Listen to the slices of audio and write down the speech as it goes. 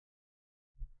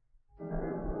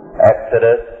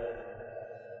Exodus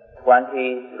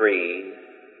 23,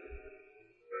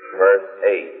 verse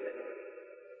 8.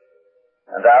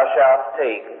 And thou shalt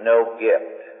take no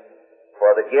gift,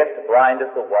 for the gift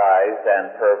blindeth the wise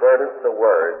and perverteth the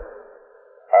words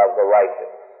of the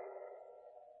righteous.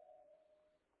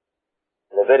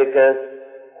 Leviticus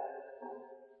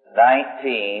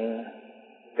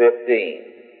 19:15.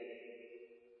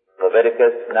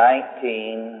 Leviticus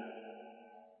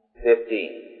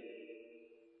 19:15.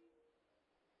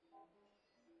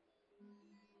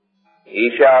 Ye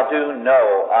shall do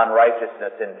no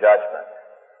unrighteousness in judgment.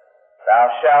 Thou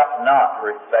shalt not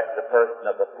respect the person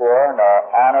of the poor,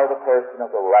 nor honor the person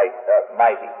of the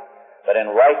mighty, but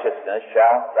in righteousness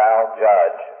shalt thou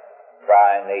judge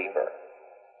thy neighbor.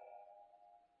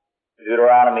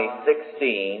 Deuteronomy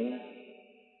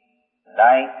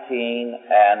 16:19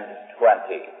 and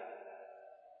 20.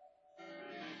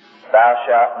 Thou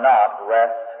shalt not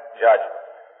wrest judgment.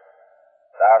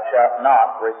 Thou shalt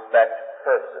not respect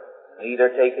persons, neither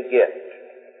take a gift.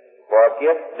 For a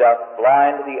gift doth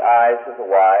blind the eyes of the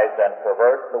wise and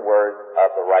pervert the words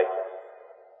of the righteous.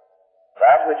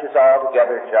 That which is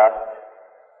altogether just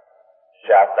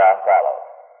shalt thou follow,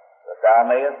 that thou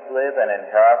mayest live and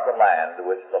inherit the land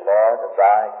which the Lord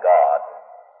thy God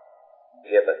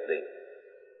giveth thee.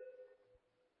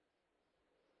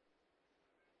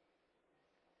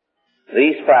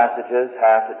 These passages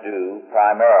have to do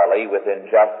primarily with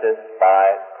injustice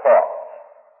by courts,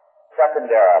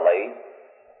 secondarily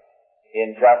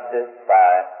injustice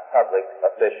by public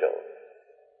officials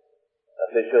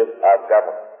of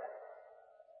government.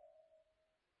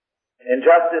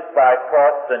 Injustice by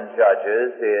courts and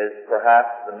judges is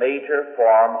perhaps the major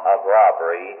form of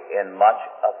robbery in much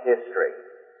of history.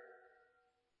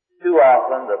 Too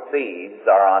often the thieves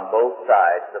are on both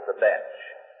sides of the bench.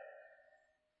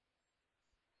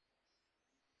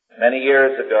 Many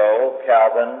years ago,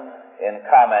 Calvin, in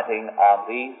commenting on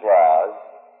these laws,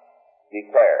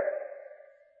 declared,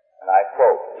 and I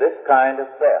quote, "This kind of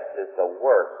theft is the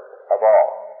worst of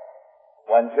all.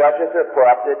 When judges are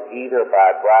corrupted either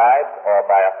by bribes or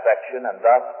by affection and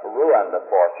thus ruin the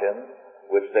fortunes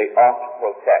which they ought to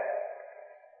protect.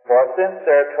 For since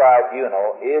their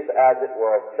tribunal is as it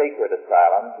were a sacred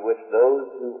asylum to which those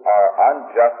who are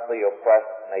unjustly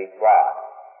oppressed may fly,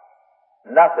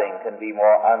 nothing can be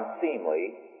more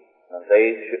unseemly than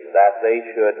that they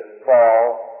should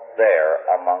fall there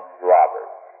amongst robbers.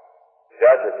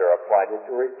 Judges are appointed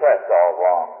to repress all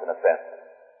wrongs and offenses.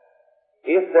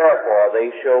 If therefore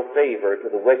they show favor to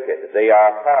the wicked, they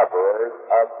are harborers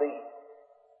of thieves,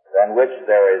 than which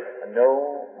there is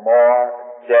no more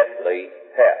deadly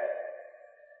pest.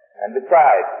 And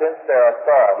besides, since their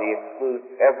authority excludes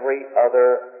every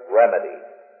other remedy,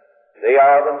 they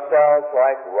are themselves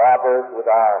like robbers with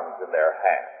arms in their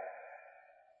hands.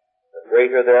 The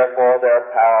greater therefore their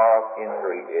power of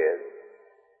injury is,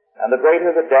 and the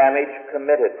greater the damage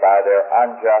committed by their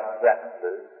unjust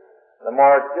sentences, the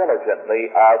more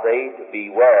diligently are they to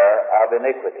beware of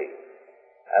iniquity.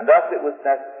 And thus it was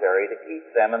necessary to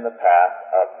keep them in the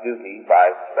path of duty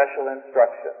by special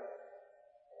instruction,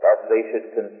 lest they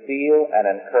should conceal and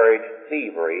encourage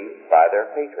thievery by their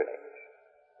patronage.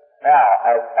 Now,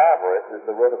 as avarice is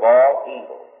the root of all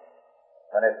evil,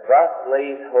 when it thus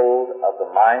lays hold of the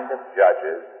mind of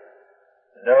judges,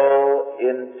 no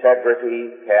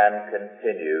integrity can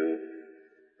continue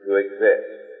to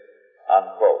exist."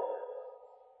 Unquote.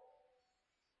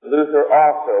 Luther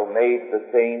also made the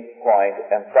same point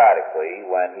emphatically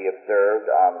when he observed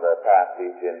on the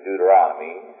passage in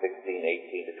Deuteronomy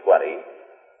 16:18-20.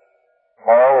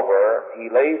 Moreover, he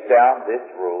lays down this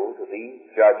rule to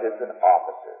these judges and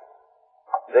officers.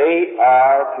 They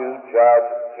are to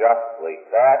judge justly,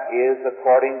 that is,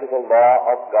 according to the law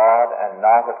of God and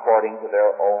not according to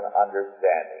their own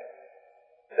understanding.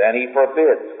 Then he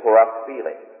forbids corrupt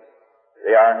feelings.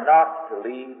 They are not to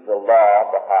leave the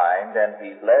law behind and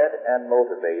be led and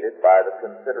motivated by the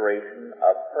consideration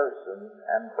of persons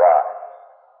and bribes.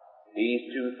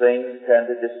 These two things tend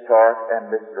to distort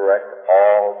and misdirect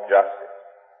all justice.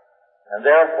 And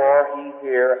therefore he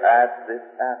here adds this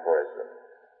aphorism: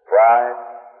 bribes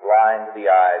blind the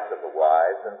eyes of the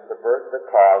wise and subvert the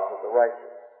cause of the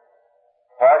righteous.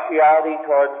 Partiality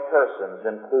towards persons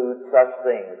includes such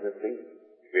things as these: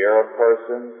 fear of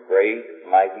persons, great,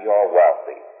 mighty, or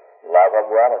wealthy, love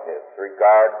of relatives,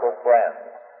 regard for friends,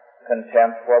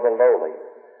 contempt for the lowly,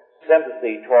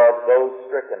 sympathy toward those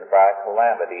stricken by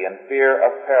calamity, and fear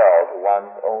of peril to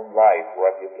one's own life,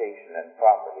 reputation, and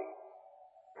property.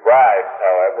 Bribes,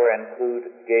 however,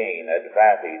 include gain,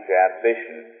 advantage,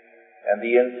 ambition, and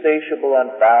the insatiable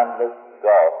and boundless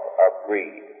gulf of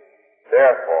greed.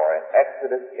 Therefore, in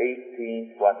Exodus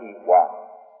 18:21,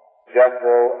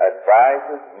 Jethro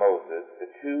advises Moses to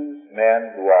choose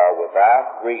men who are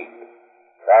without greed,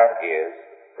 that is,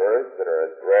 birds that are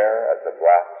as rare as the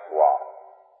black swan,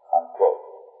 unquote.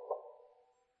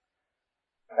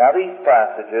 Now, these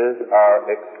passages are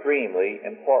extremely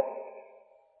important.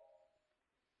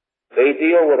 They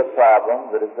deal with a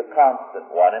problem that is a constant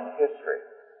one in history.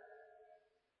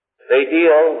 They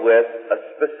deal with a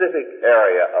specific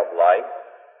area of life,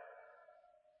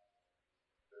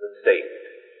 the state.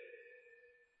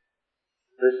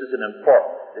 This is an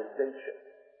important distinction.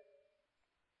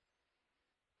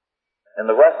 In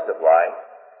the rest of life,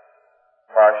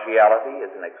 partiality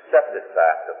is an accepted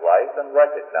fact of life and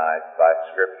recognized by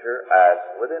Scripture as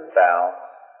within bounds,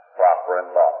 proper and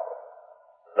lawful.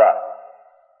 Thus,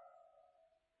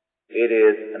 it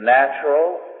is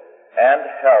natural and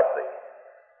healthy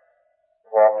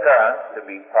for parents to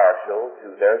be partial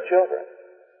to their children,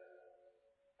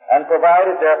 and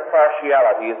provided their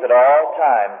partiality is at all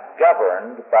times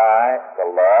governed by the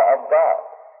law of God.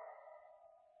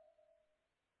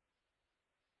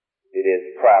 It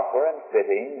is proper and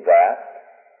fitting that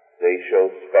they show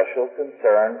special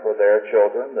concern for their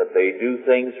children, that they do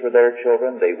things for their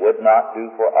children they would not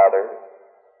do for others,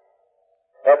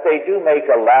 that they do make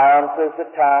allowances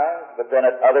at times, but then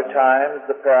at other times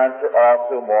the parents are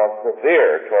also more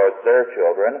severe towards their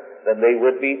children than they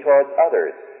would be towards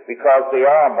others, because they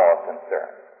are more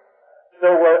concerned.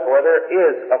 So where there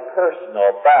is a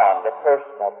personal bond, a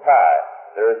personal tie,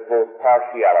 there is both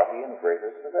partiality and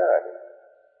greater severity.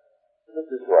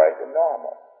 This is right and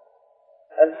normal.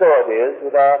 And so it is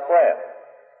with our friends.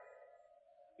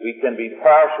 We can be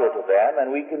partial to them,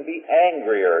 and we can be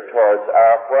angrier towards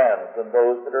our friends than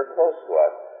those that are close to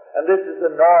us. And this is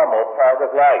a normal part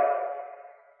of life.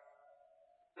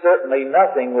 Certainly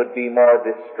nothing would be more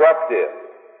destructive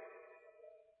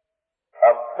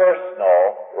of personal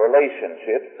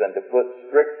relationships than to put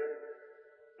strict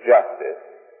justice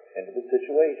into the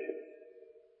situation.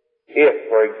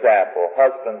 If, for example,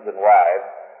 husbands and wives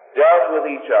dealt with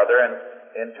each other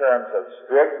in terms of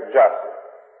strict justice,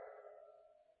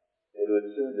 it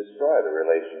would soon destroy the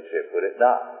relationship, would it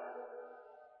not?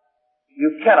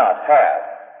 You cannot have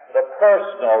the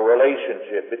personal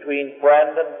relationship between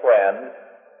friend and friend,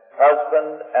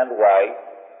 husband and wife,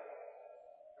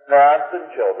 parents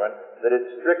and children, that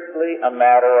is strictly a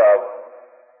matter of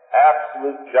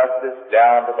absolute justice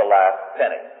down to the last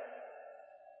penny.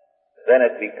 Then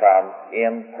it becomes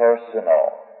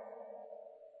impersonal.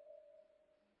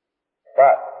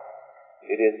 But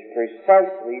it is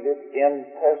precisely this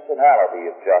impersonality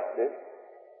of justice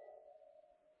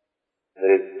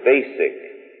that is basic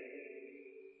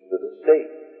to the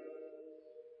state.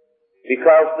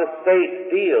 Because the state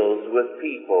deals with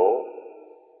people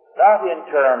not in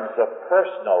terms of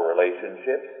personal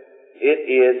relationships, it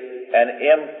is an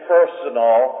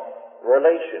impersonal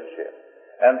relationship.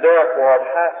 And therefore it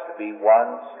has to be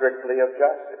one strictly of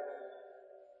justice.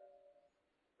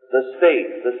 The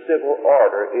state, the civil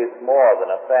order, is more than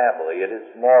a family. It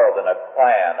is more than a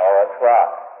clan or a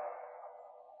tribe.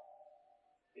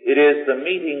 It is the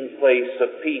meeting place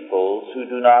of peoples who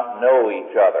do not know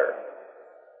each other,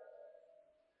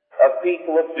 of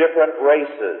people of different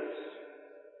races,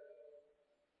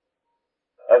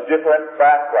 of different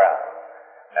backgrounds,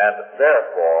 and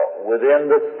therefore, within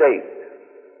the state,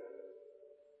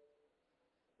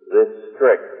 this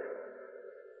strict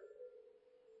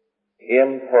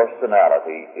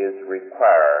impersonality is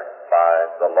required by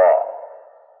the law.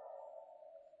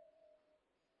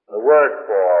 The word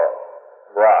for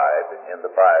bribe in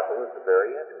the Bible is a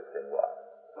very interesting one.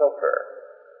 Sofer,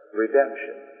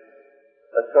 redemption,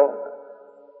 atonement.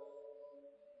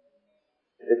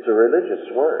 It's a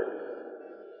religious word.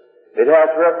 It has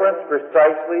reference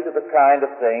precisely to the kind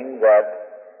of thing that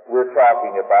we're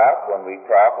talking about when we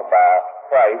talk about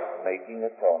Christ making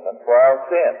atonement for our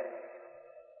sins.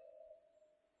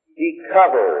 He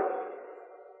covers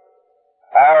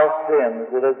our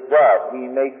sins with His blood. He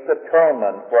makes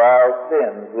atonement for our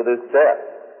sins with His death.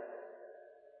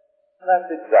 And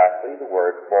that's exactly the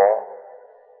word for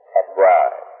a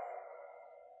bribe.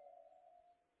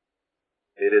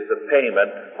 It is a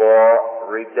payment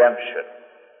for redemption.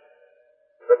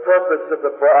 The purpose of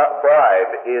the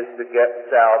bribe is to get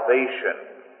salvation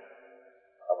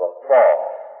of a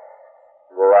false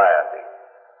variety.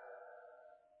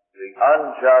 The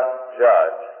unjust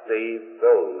judge saves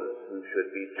those who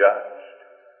should be judged.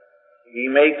 He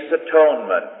makes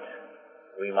atonement,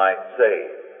 we might say,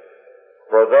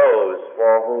 for those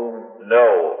for whom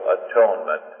no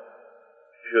atonement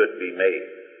should be made.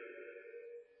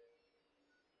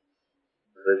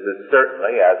 This is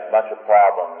certainly as much a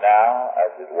problem now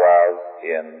as it was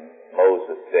in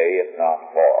Moses' day, if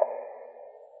not more.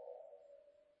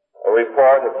 A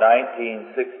report of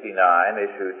 1969,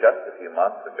 issued just a few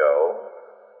months ago,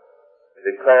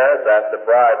 declared that the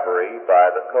bribery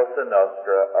by the Cosa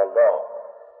Nostra alone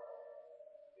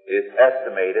is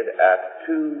estimated at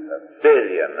 $2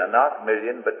 billion, and not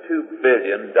million, but $2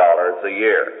 billion a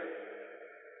year.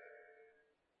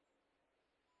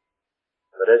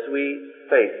 But as we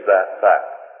face that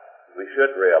fact, we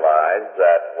should realize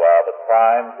that while the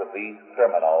crimes of these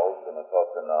criminals in the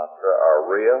Cosa Nostra are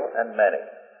real and many,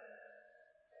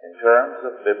 in terms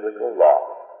of biblical law,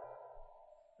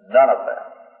 none of them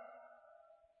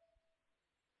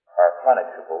are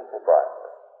punishable for bribery.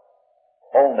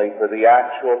 Only for the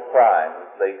actual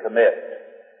crimes they commit.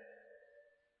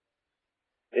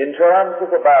 In terms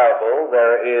of the Bible,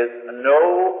 there is no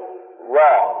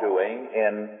wrongdoing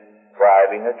in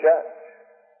bribing a judge.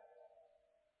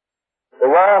 The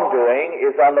wrongdoing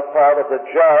is on the part of the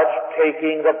judge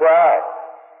taking the bribe.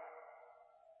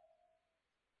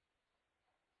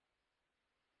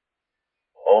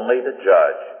 Only the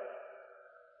judge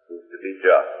is to be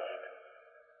judged.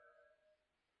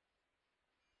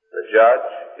 The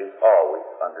judge is always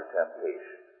under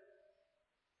temptation.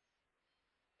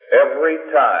 Every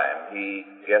time he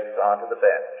gets onto the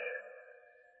bench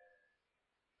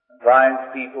and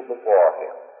finds people before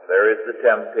him, there is the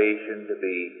temptation to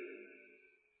be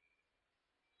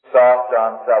soft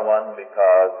on someone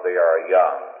because they are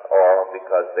young, or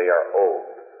because they are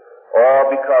old,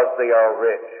 or because they are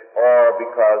rich, or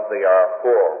because they are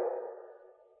poor.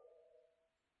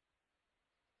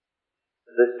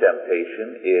 This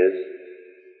temptation is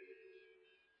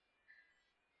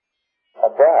a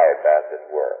bribe, as it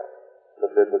were. The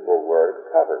biblical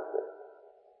word covers it.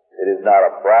 It is not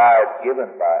a bribe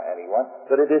given by anyone,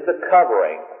 but it is a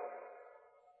covering.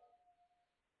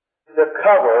 To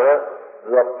cover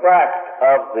the fact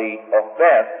of the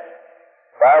offense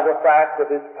by the fact of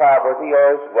his poverty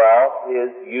or his wealth,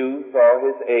 his youth or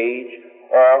his age,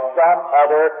 or some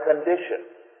other condition.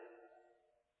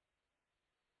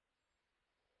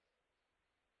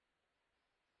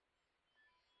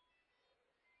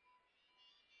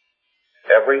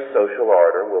 Every social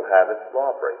order will have its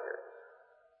lawbreakers.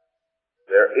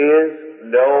 There is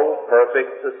no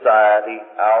perfect society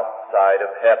outside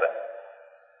of heaven.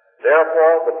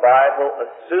 Therefore, the Bible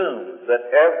assumes that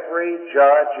every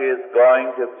judge is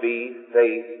going to be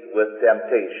faced with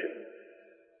temptation.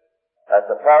 That's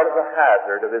a part of the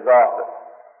hazard of his office.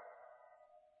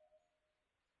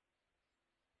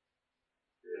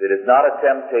 It is not a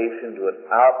temptation to an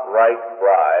outright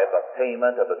bribe, a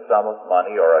payment of a sum of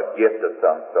money or a gift of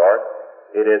some sort.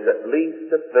 It is at least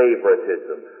a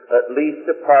favoritism, at least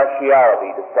a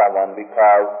partiality to someone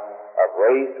because of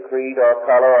race, creed, or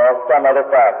color, or some other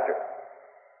factor.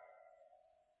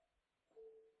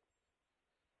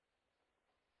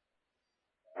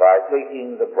 By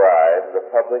taking the bribe,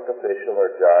 the public official or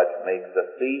judge makes a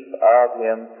thief of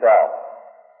himself,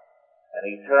 and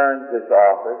he turns his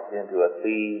office into a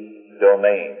thief's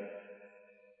domain.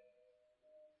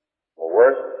 The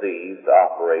worst thieves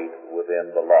operate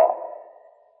within the law.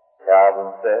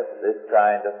 Calvin said, this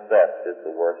kind of theft is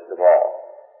the worst of all,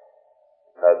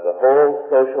 because the whole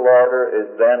social order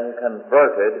is then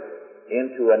converted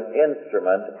into an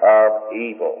instrument of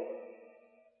evil.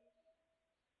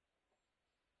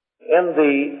 In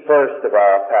the first of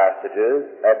our passages,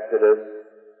 Exodus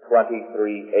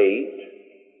 23:8,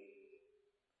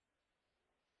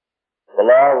 the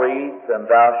law reads, and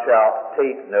thou shalt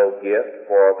take no gift,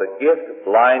 for the gift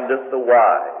blindeth the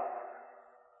wise,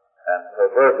 and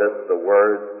perverteth the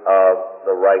words of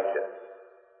the righteous.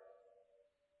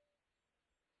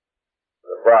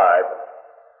 The bribe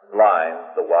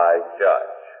blinds the wise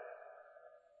judge.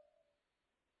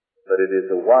 But it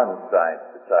is a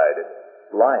one-sided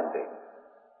blinding.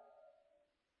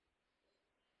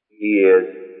 He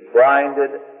is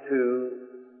blinded to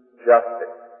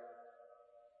justice.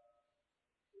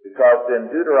 Because in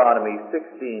Deuteronomy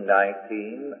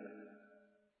 16:19,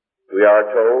 we are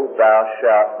told, thou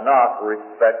shalt not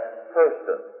respect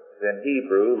persons. In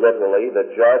Hebrew, literally,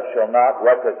 the judge shall not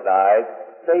recognize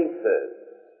faces.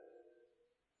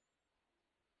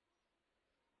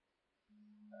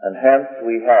 And hence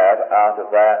we have out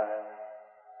of that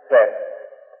text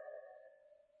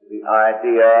the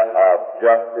idea of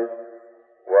justice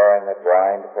wearing a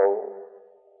blindfold.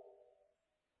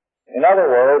 In other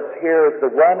words, here is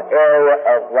the one area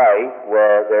of life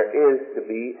where there is to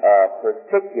be a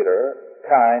particular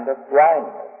kind of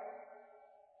blindness.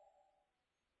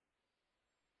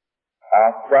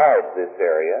 Outside this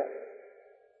area,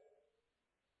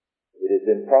 It is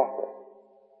improper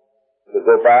to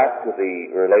go back to the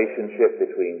relationship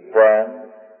between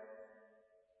friends,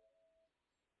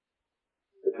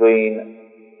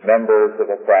 between members of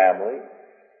a family.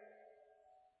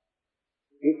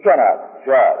 You cannot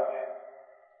judge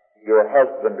your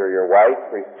husband or your wife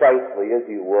precisely as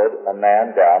you would a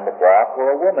man down the block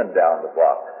or a woman down the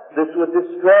block. This would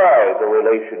destroy the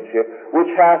relationship, which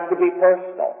has to be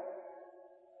personal.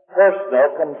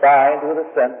 Personal combined with a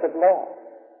sense of love.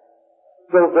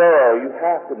 So there you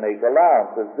have to make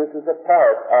allowances. This is a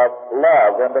part of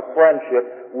love and a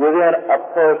friendship within a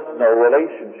personal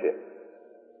relationship.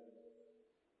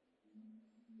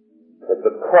 But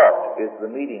the court is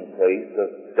the meeting place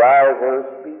of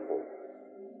diverse people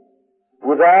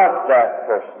without that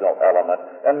personal element,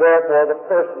 and therefore the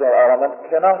personal element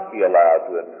cannot be allowed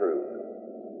to intrude.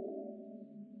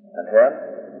 And hence,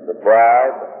 the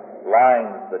bride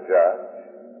blinds the judge.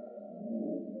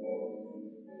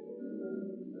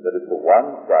 That it's a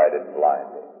one-sided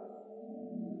blinding.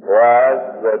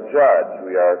 Whereas the judge,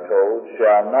 we are told,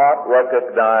 shall not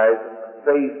recognize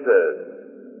faces.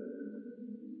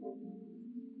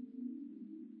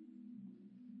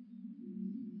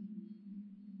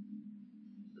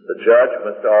 The judge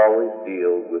must always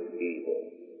deal with evil.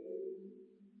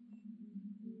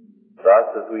 Thus,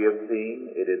 as we have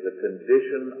seen, it is a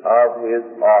condition of his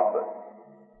office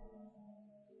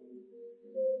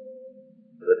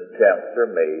that attempts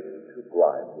are made to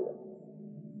blind him.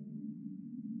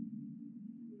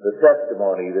 The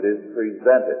testimony that is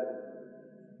presented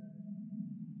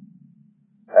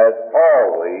has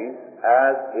always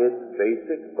as its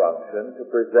basic function to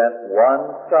present one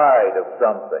side of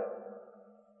something.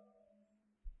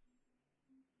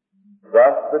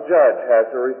 Thus, the judge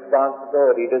has a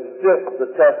responsibility to sift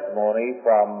the testimony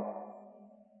from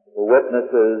the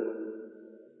witness's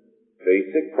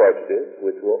basic prejudice,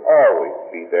 which will always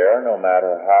be there no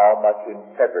matter how much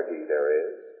integrity there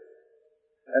is,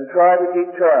 and try to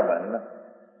determine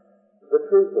the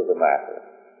truth of the matter,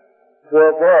 to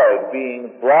avoid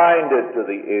being blinded to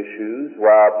the issues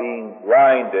while being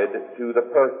blinded to the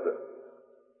person.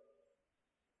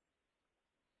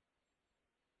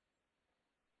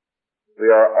 We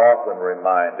are often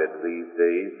reminded these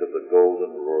days of the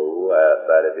golden rule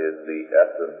that it is the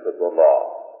essence of the law.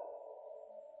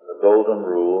 The golden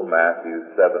rule, Matthew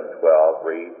 7:12,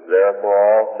 reads, "Therefore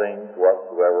all things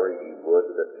whatsoever ye would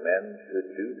that men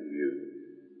should do to you,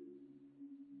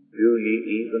 do ye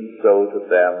even so to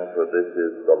them, for this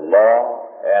is the law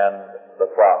and the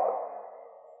prophets."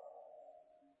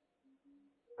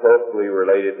 Closely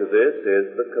related to this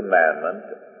is the commandment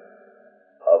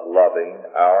of loving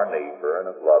our neighbor and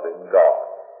of loving God.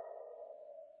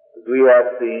 As we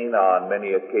have seen on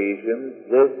many occasions,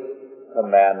 this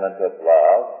commandment of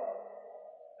love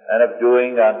and of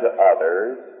doing unto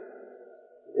others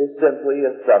is simply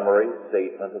a summary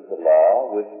statement of the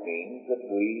law, which means that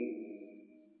we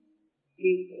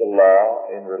keep the law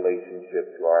in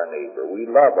relationship to our neighbor. We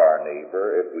love our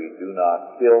neighbor if we do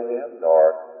not kill him,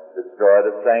 nor destroy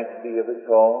the sanctity of his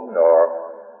home,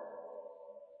 nor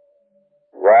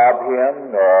rob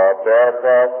him, nor bear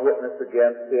false witness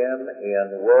against him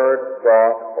in word,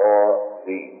 thought, or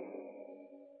deed.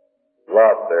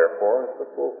 Love, therefore, is the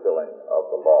fulfilling of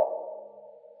the law.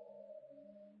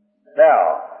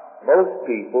 Now, most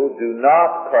people do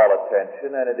not call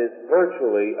attention, and it is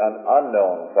virtually an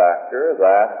unknown factor,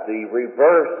 that the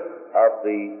reverse of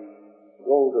the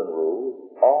golden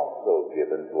rule is also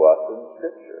given to us in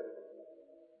Scripture.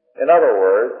 In other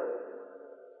words,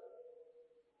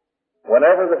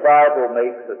 whenever the Bible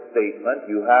makes a statement,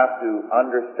 you have to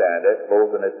understand it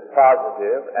both in its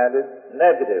positive and its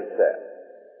negative sense.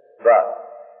 Thus,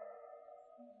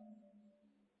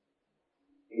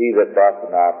 he that doth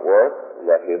not work,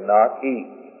 let him not eat.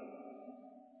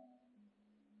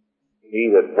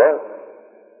 He that works,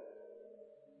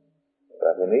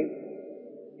 let him eat.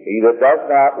 He that does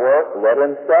not work, let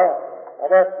him sell. Now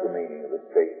that's the meaning of the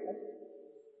statement.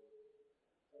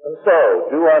 And so,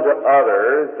 do unto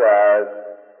others as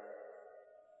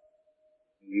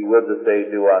you would that they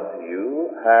do unto you,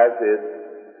 has its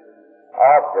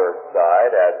adverse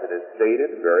side, as it is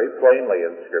stated very plainly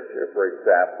in Scripture. For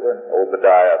example, in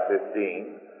Obadiah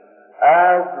 15,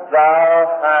 "As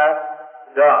thou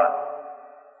hast done,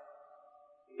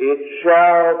 it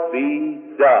shall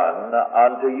be done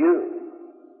unto you."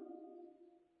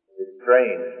 It's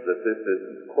strange that this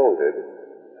isn't quoted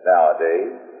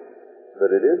nowadays,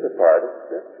 but it is a part of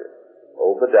Scripture.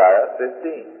 Obadiah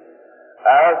 15.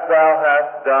 "As thou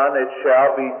hast done, it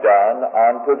shall be done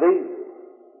unto thee."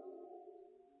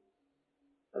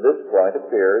 And this point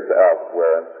appears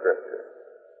elsewhere in Scripture.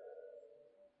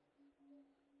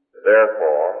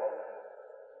 Therefore,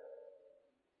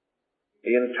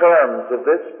 in terms of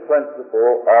this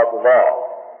principle of law,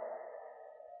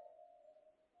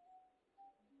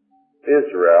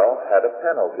 Israel had a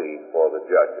penalty for the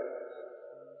judges,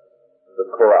 the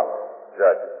corrupt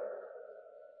judges.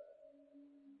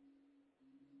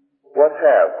 What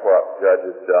have corrupt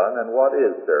judges done, and what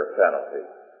is their penalty?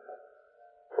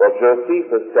 Well,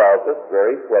 Josephus tells us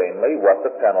very plainly what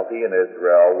the penalty in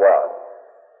Israel was.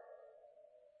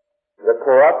 The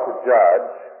corrupt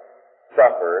judge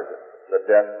suffered the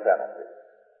death penalty.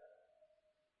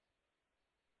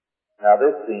 Now,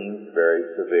 this seems very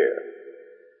severe.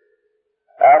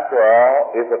 After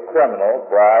all, if a criminal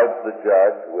bribes the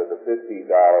judge with a $50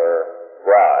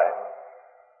 bribe,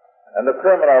 and the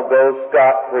criminal goes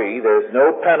scot-free, there's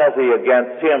no penalty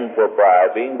against him for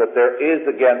bribing, but there is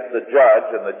against the judge,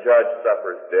 and the judge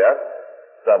suffers death.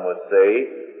 Some would say,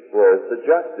 where's the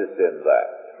justice in that?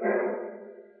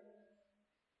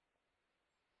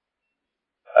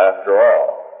 After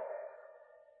all,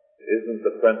 isn't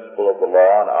the principle of the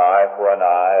law an eye for an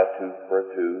eye, a tooth for a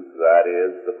tooth? That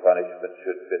is, the punishment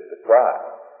should fit the crime.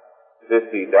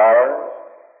 $50,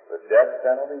 the death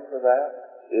penalty for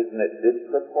that? Isn't it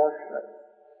disproportionate?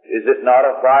 Is it not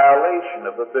a violation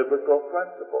of the biblical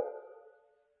principle?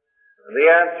 And the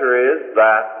answer is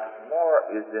that more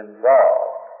is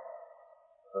involved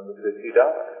than the $50.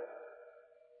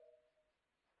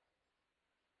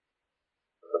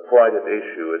 The point at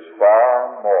issue is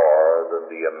far more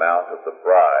than the amount of the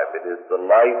bribe. It is the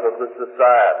life of the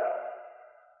society.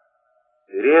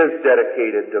 It is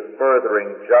dedicated to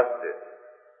furthering justice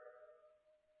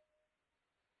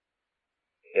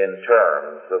in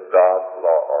terms of God's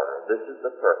law order. This is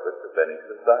the purpose of any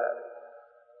society.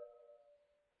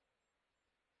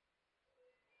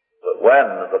 But when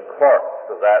the courts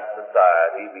of that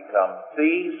society become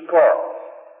thieves' courts,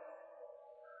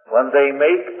 when they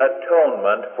make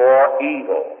atonement for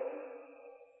evil,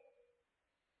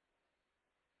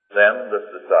 then the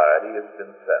society has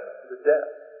been sentenced to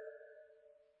death.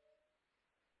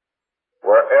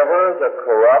 Wherever the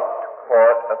corrupt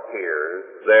court appears,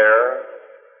 there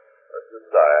a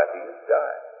society is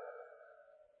dying.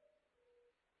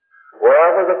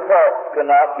 Wherever the courts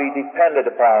cannot be depended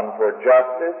upon for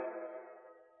justice,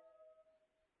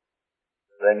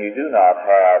 then you do not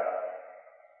have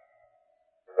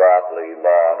godly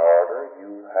law and order,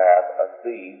 you have a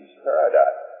thieves'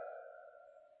 paradise.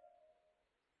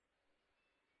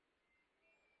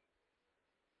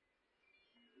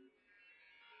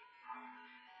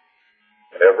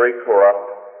 Every corrupt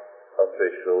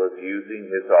official is using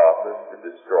his office to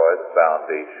destroy the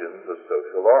foundations of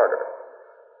social order.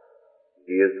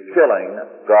 He is killing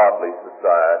godly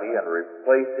society and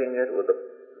replacing it with a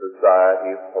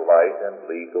society of polite and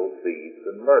legal thieves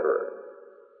and murderers.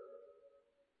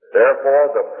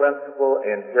 Therefore, the principle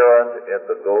inherent in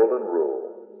the Golden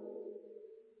Rule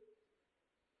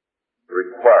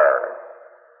requires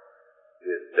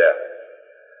his death.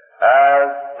 As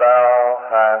thou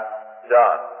hast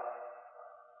done,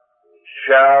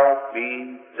 shall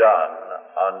be done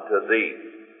unto thee.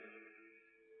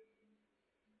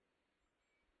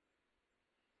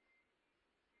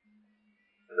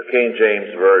 The King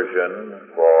James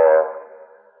Version for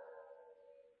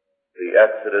the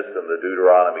Exodus and the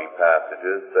Deuteronomy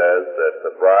passages says that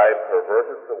the bribe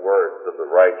perverteth the words of the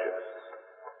righteous.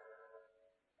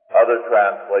 Other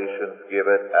translations give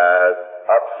it as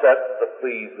upsets the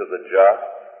pleas of the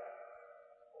just,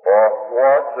 or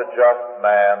thwarts the just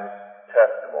man's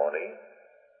testimony,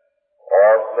 or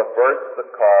subverts the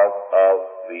cause of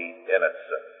the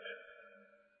innocent.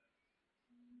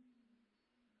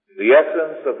 The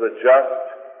essence of the just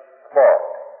court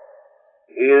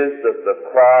is that the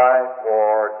cry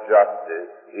for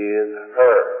justice is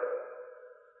heard,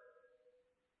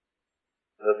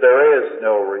 that there is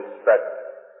no respect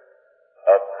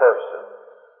of persons.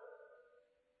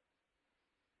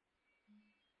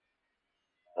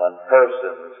 When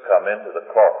persons come into the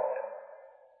court,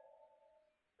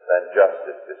 then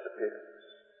justice disappears.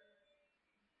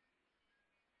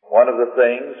 One of the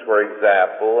things, for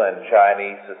example, in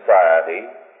Chinese society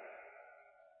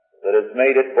that has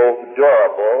made it both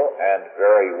durable and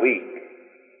very weak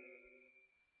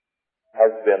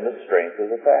has been the strength of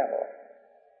the family.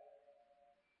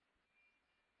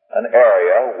 An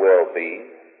area will be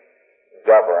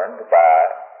governed by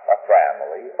a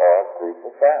family or a group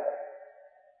of families.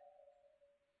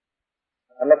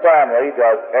 And the family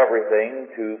does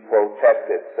everything to protect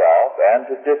itself and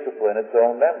to discipline its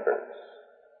own members.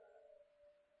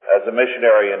 As a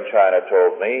missionary in China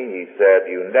told me, he said,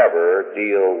 you never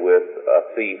deal with a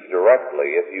thief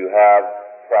directly. If you have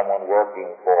someone working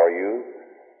for you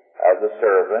as a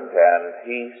servant and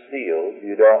he steals,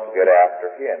 you don't get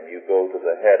after him. You go to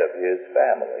the head of his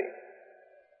family.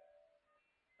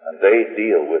 And they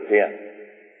deal with him.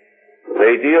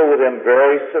 They deal with him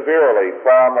very severely,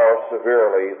 far more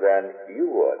severely than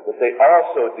you would. But they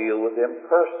also deal with him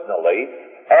personally,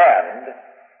 and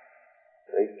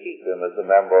they keep him as a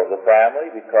member of the family,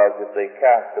 because if they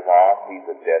cast him off, he's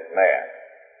a dead man.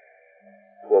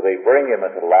 So they bring him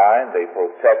into line, they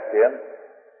protect him.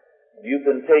 You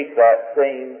can take that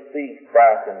same thief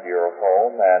back into your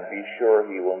home and be sure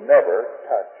he will never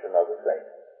touch another thing.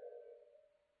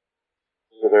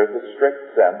 So there's a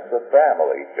strict sense of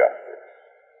family justice.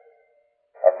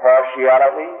 A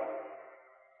partiality,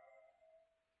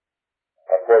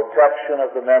 a protection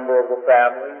of the member of the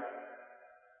family,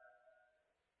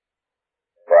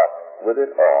 but with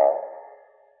it all,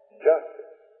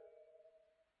 justice.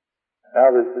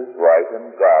 Now this is right and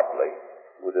godly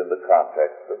within the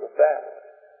context of the family.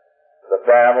 The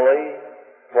family,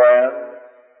 friends,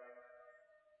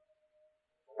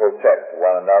 protect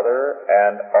one another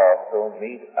and also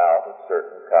mete out a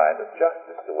certain kind of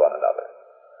justice to one another.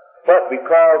 But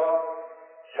because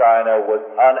China was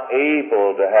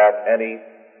unable to have any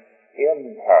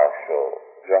impartial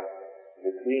justice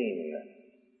between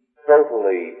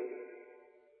totally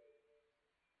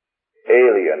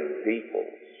alien people,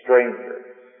 strangers,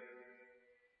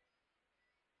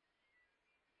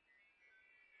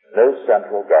 no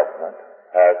central government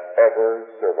has ever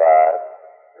survived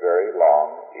very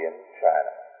long in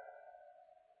China.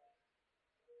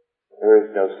 There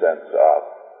is no sense of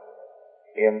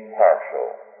impartial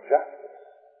justice.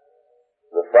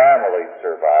 The family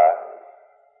survives,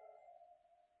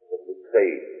 but the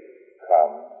state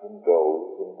comes and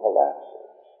goes and collapses.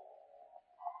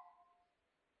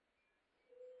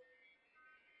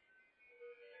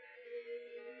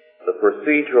 The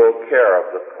procedural care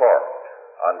of the court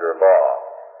under law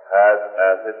has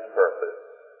as its purpose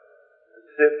to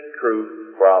sift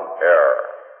truth from error.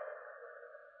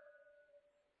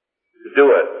 To do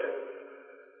it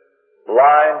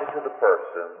blind to the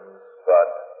persons, but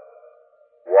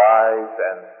wise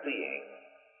and seeing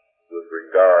with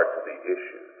regard to the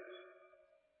issues.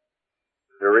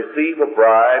 To receive a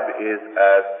bribe is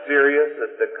as serious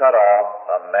as to cut off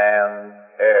a man's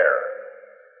hair.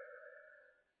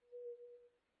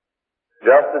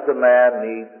 Just as a man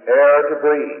needs air to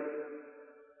breathe,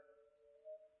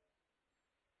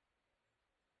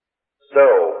 so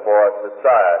for a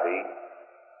society,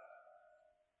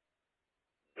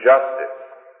 justice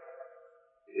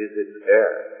is its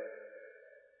air.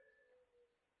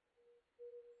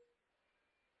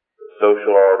 The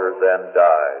social order then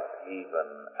dies, even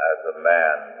as a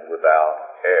man without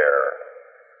air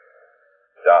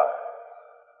dies.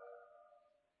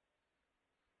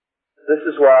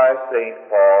 This is why St.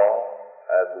 Paul,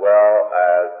 as well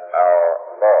as our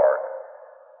Lord,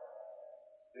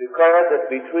 declared that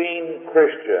between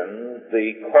Christians the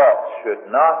courts should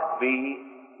not be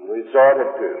resorted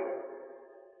to.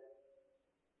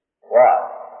 Why?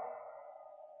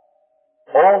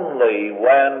 Only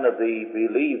when the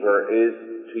believer is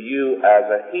to you as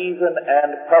a heathen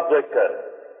and publican,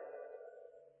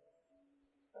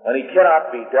 when he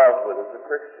cannot be dealt with as a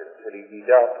Christian, should he be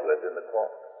dealt with in the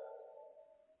court.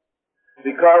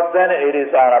 Because then it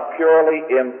is on a purely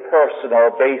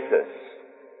impersonal basis.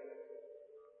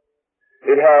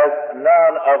 It has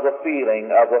none of the feeling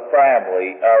of the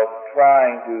family of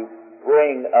trying to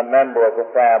bring a member of the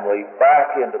family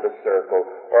back into the circle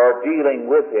or dealing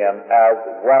with him as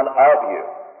one of you.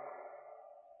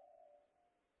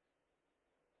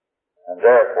 And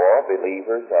therefore,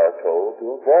 believers are told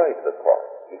to avoid the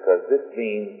courts, because this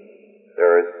means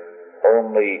there is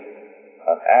only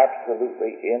an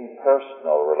absolutely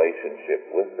impersonal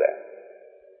relationship with them.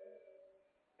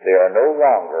 They are no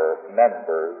longer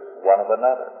members one of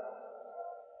another,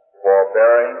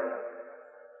 forbearing,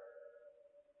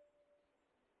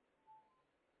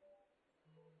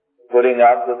 putting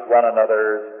up with one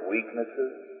another's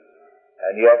weaknesses,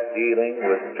 and yet dealing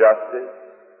with justice,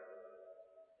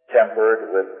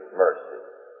 tempered with mercy.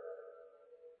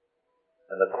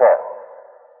 In the court,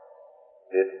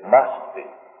 it must be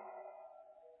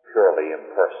purely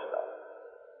impersonal.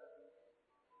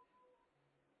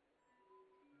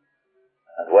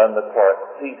 And when the court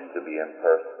ceased to be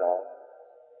impersonal,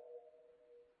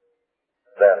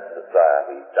 then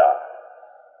society died.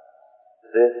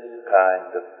 This kind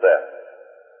of theft,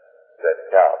 said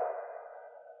Calvin,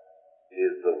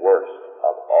 is the worst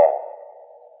of all.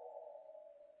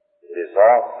 It is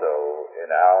also,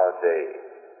 in our day,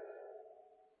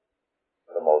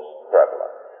 the most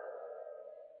prevalent.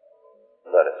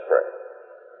 Let us pray.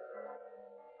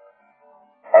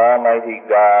 Almighty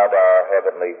God, our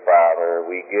Heavenly Father,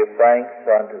 we give thanks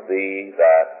unto Thee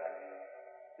that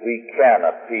we can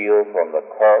appeal from the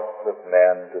courts of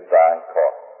men to Thy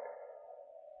court.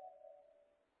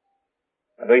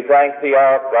 And we thank Thee,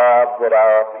 our God, that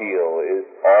our appeal is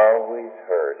always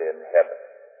heard in heaven.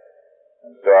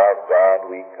 And so, our God,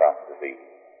 we come to Thee.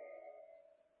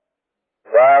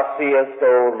 Thou seest,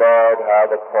 O Lord, how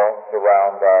the courts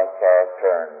around us are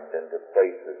turned into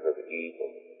places of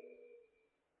evil,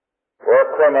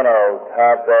 where criminals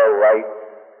have their rights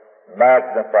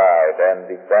magnified and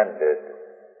defended,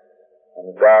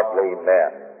 and godly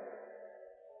men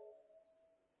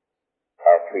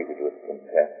are treated with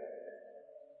contempt.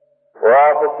 Where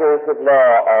officers of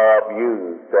law are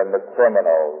abused and the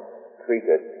criminals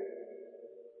treated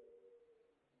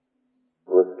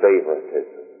with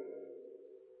favoritism.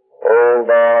 O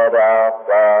Lord our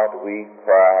God, we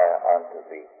cry unto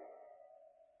Thee,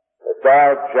 that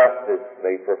Thy justice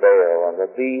may prevail, and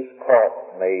that these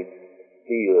courts may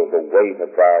feel the weight of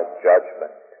Thy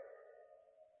judgment.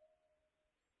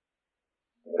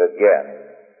 And again,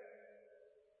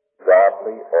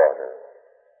 godly order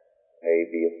may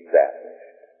be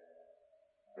established.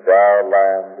 Thy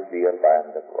land be a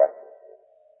land of righteousness.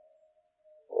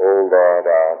 O Lord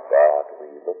our God, we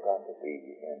look unto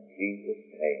Thee in Jesus'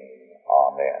 name.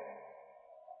 Amen.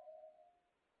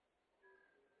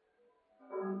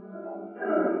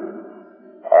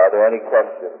 Are there any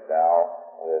questions now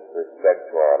with respect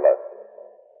to our lesson?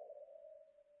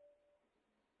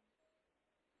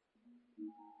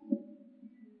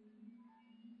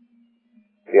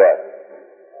 Yes.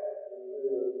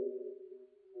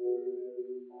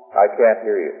 I can't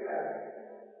hear you.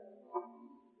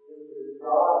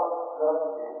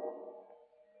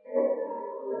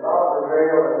 Not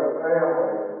prevail in the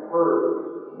family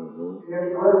first.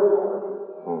 In personal.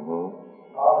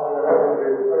 Often there has to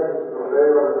be things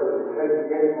prevail in the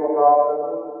educational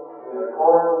processes, in the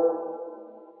court,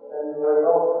 and anywhere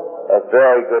else. A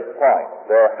very good point.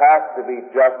 There has to be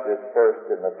justice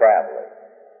first in the family.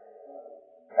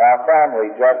 Now, family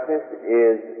justice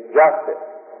is justice,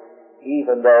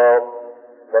 even though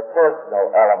the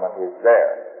personal element is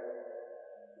there.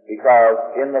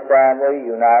 Because in the family,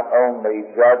 you not only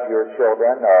judge your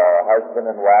children or husband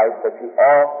and wife, but you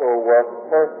also work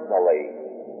personally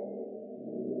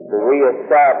to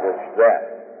reestablish them,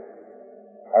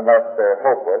 unless they're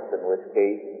hopeless, in which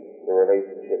case the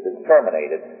relationship is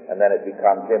terminated, and then it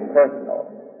becomes impersonal.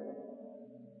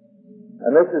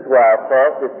 And this is why, of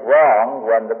course, it's wrong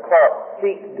when the court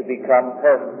seeks to become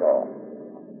personal.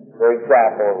 For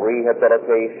example,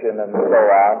 rehabilitation and so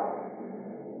on.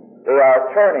 They are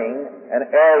turning an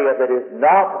area that is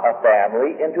not a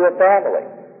family into a family.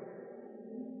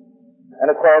 And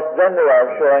of course, then they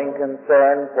are showing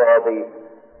concern for the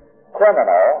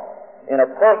criminal in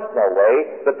a personal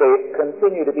way, but they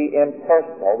continue to be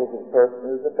impersonal with the person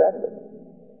who's offended.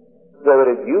 So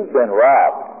that if you've been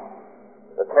robbed,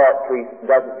 the court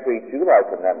doesn't treat you like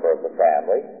a member of the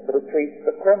family, but it treats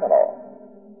the criminal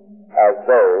as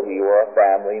though he were a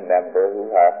family member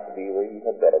who has to be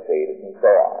rehabilitated and so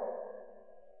on.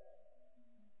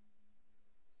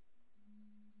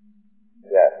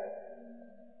 Yes.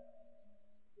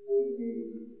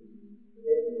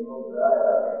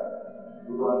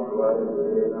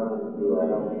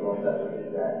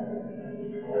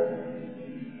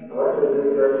 What does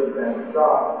this represent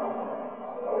God?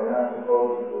 Are we not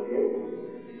supposed to forgive?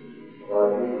 Or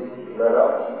is he let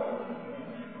up?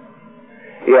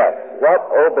 Yes. What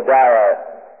Obadiah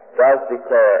does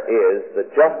declare is the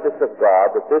justice of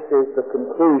God, that this is the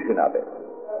conclusion of it.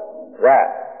 That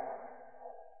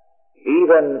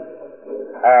even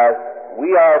as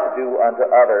we are to do unto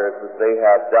others as they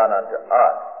have done unto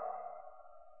us,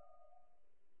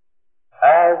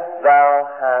 as thou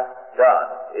hast done,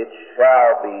 it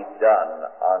shall be done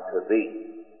unto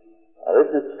thee. Now, this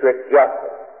is strict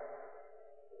justice.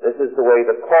 This is the way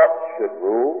the court should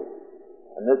rule,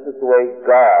 and this is the way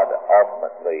God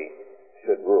ultimately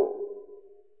should rule.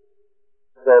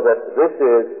 So that this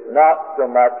is not so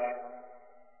much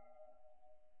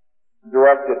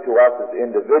directed to us as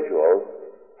individuals,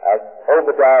 as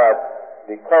Obadiah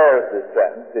declares this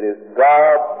sentence, it is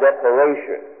God's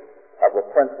declaration of the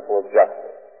principle of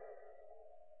justice.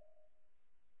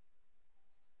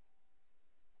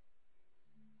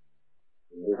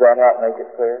 Does that help make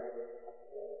it clear?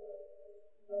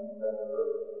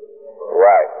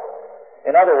 Right.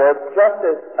 In other words, just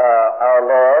as our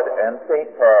Lord and St.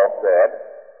 Paul said,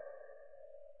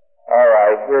 all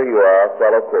right, here you are,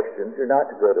 fellow Christians, you're not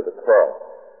to go to the cross.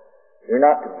 You're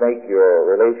not to make your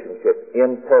relationship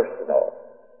impersonal.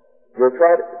 You're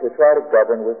to try to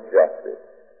govern with justice.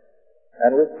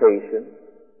 and with patience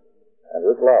and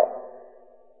with love.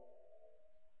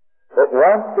 But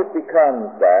once it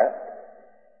becomes that,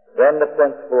 then the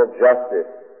principle of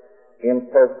justice,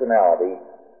 impersonality,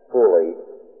 fully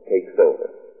takes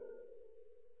over.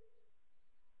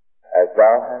 As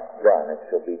thou hast done, it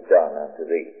shall be done unto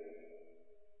thee.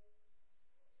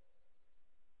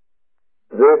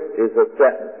 This is a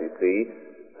sentence, you see,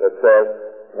 that says,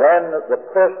 when the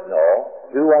personal,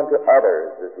 do unto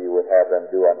others as you would have them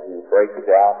do unto you, breaks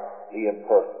down, the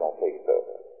impersonal takes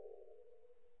over.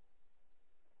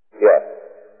 Yes.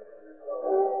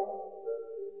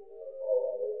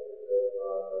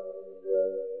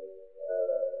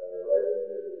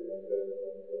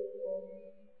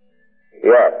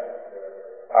 Yes.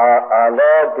 Our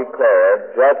Lord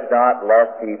declared, judge not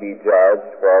lest ye be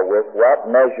judged, for with what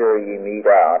measure ye mete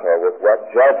out, or with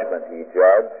what judgment ye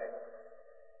judge,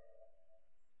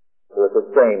 with the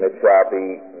same it shall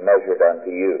be measured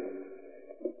unto you.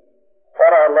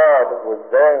 What our Lord was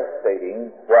there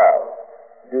stating was,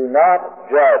 do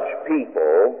not judge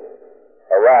people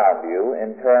around you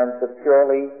in terms of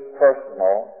purely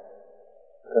personal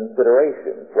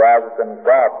considerations rather than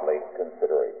godly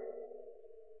considerations.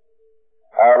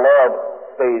 Our Lord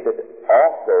stated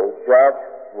also, judge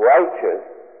righteous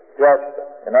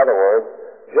judgment. In other words,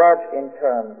 judge in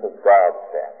terms of God's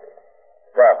standard.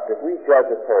 But if we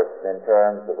judge a person in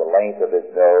terms of the length of his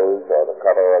nose or the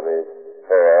color of his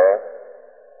hair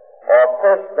or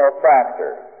personal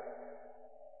factors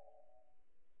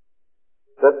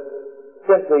that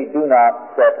simply do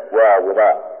not set well with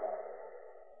us,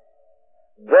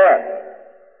 then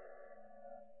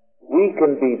we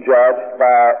can be judged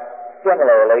by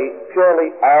similarly purely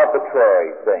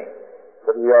arbitrary things.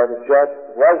 But we are to judge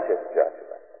righteous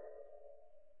judgment.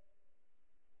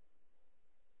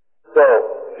 So,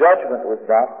 judgment was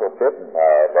not forbidden by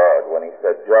our Lord when he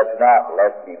said, judge not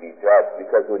lest ye be judged,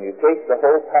 because when you take the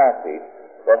whole passage,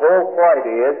 the whole point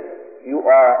is, you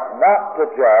are not to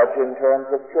judge in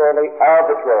terms of purely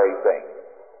arbitrary things.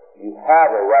 You have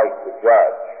a right to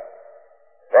judge.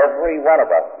 Every one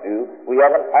of us do. We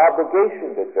have an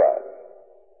obligation to judge.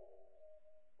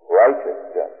 Righteous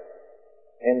judgment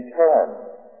in terms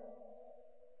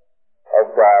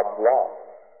of God's law,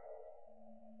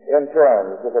 in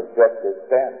terms of objective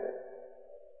standards.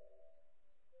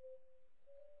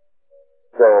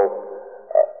 So,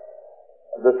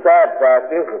 the sad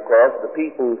fact is, of course, the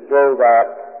people who throw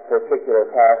that particular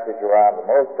passage around the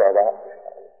most are the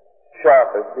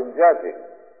sharpest in judging.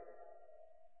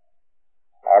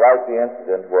 I like the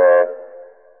incident where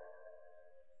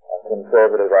a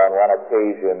conservative on one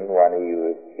occasion, when he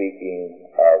was speaking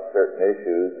of certain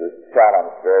issues, was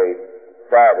challenged very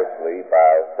savagely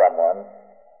by someone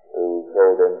who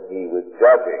told him he was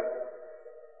judging.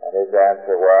 And his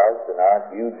answer was, and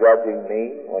aren't you judging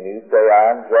me when you say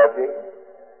I'm judging?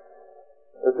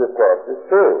 Which, of course, is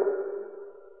true.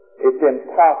 It's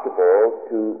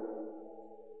impossible to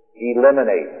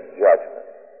eliminate judgment.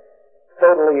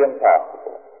 Totally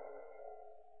impossible.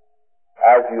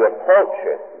 As you approach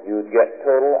it, you would get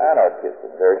total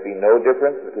anarchism. There would be no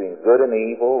difference between good and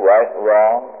evil, right and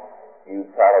wrong. You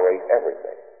tolerate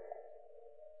everything.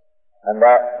 And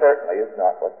that certainly is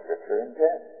not what Scripture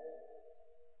intends.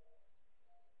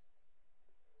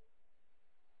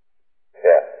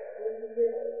 Yes.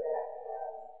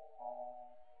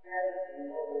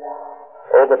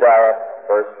 Obadiah,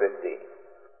 verse 15.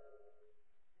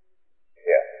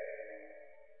 Yes.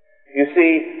 You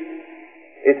see,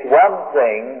 it's one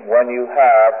thing when you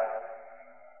have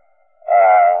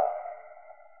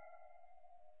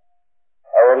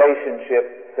a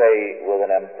relationship, say, with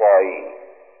an employee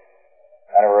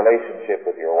and a relationship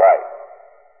with your wife.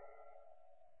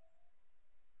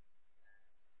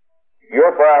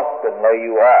 Your boss can lay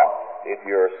you off if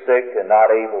you're sick and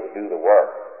not able to do the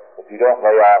work. But you don't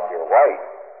lay off your wife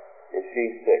if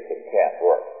she's sick and can't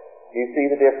work. Do you see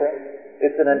the difference?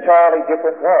 It's an entirely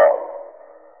different world.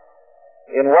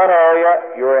 In one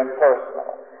area, you're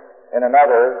impersonal. In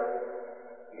another,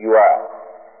 you are.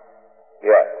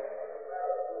 Yes.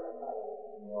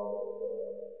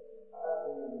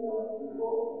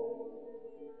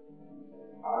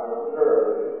 I've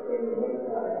observed in the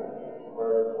meantime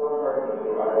where one person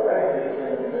provides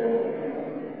everything,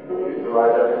 cookies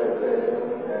provide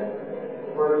everything, and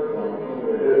the person whom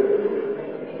it is,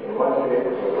 in one case,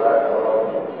 the black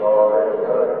dog, the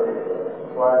other case, the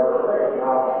flag or right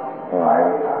now,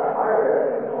 I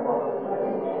reckon so much the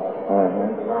same.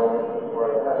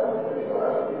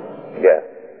 Yes.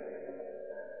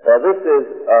 Now this is,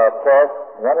 of course,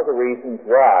 one of the reasons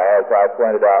why, as I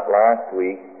pointed out last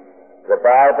week, the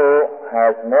Bible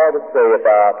has more to say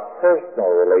about personal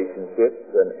relationships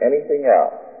than anything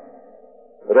else.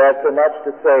 It has so much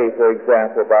to say, for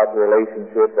example, about the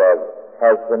relationship of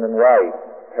husband and wife,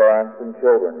 parents and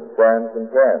children, friends and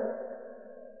friends.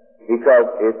 Because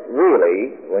it's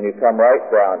really, when you come right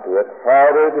down to it,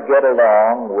 harder to get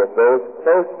along with those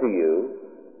close to you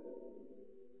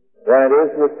than it is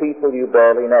with people you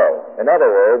barely know. In other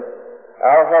words,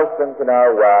 our husbands and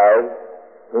our wives,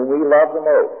 whom we love the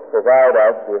most, provide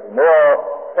us with more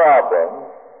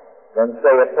problems than,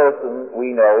 say, a person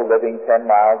we know living 10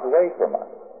 miles away from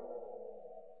us.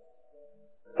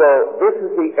 So this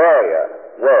is the area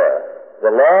where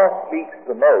the law speaks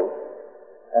the most,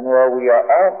 and where we are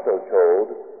also told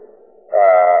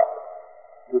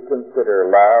to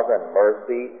consider love and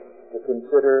mercy, to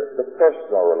consider the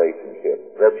personal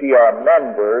relationship, that ye are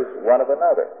members one of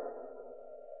another.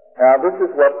 Now, this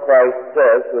is what Christ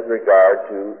says with regard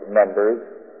to members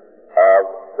of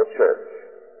the church,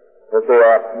 that they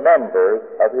are members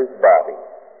of his body.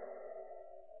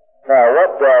 Now,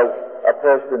 what does a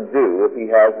person do if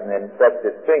he has an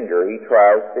infected finger? He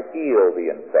tries to heal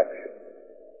the infection.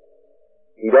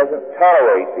 He doesn't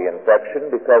tolerate the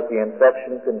infection because the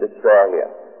infection can destroy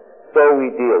him. So we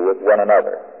deal with one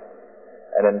another.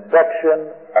 An infection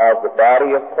of the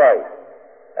body of Christ,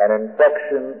 an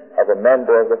infection of a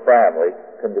member of the family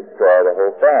can destroy the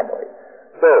whole family.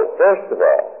 So, first of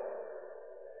all,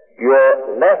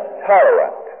 you're less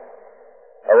tolerant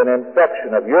of an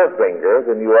infection of your finger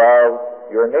than you are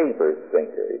of your neighbor's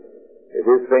finger. If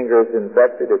his finger is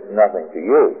infected, it's nothing to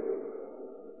you.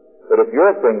 But if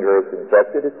your finger is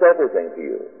infected, it's everything to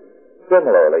you.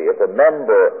 Similarly, if a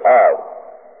member of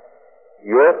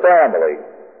your family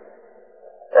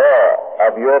or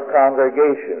of your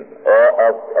congregation or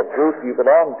of a group you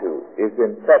belong to is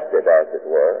infected, as it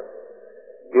were,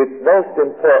 it's most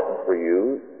important for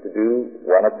you to do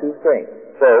one of two things.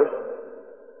 First,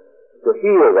 to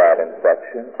heal that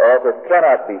infection, or if it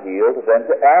cannot be healed, then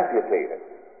to amputate it.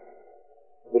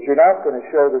 But you're not going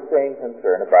to show the same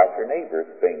concern about your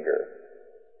neighbor's finger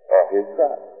or his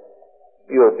son.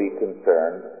 You'll be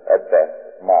concerned at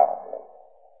best mildly.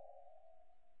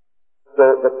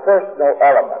 So the personal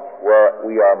element where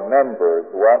we are members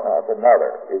one of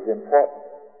another is important.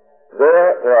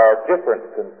 There are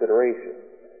different considerations.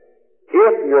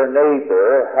 If your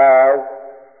neighbor has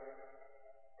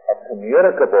a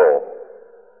communicable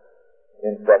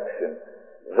infection,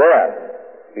 then,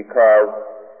 because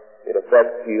it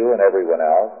affects you and everyone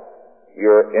else,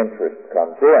 your interest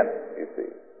comes in, you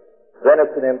see. Then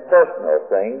it's an impersonal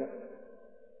thing,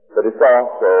 but it's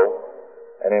also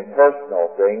an impersonal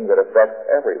thing that affects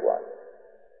everyone.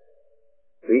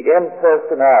 The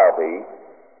impersonality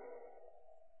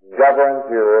governs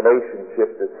your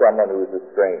relationship to someone who is a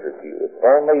stranger to you. It's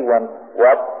only when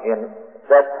what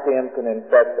infects him can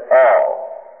infect all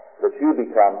that you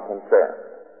become concerned.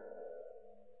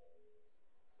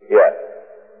 Yes.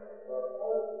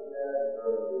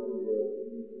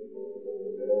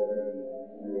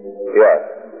 Yes.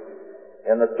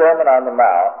 In the Sermon on the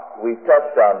Mount, we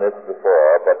touched on this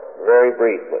before, but very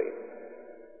briefly.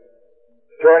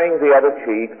 Turning the other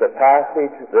cheek, the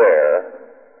passage there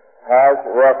has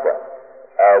reference,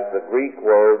 as the Greek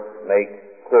words make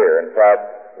clear. In fact,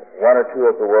 one or two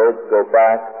of the words go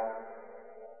back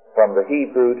from the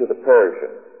Hebrew to the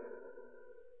Persian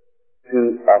to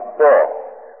a forced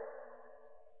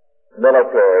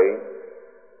military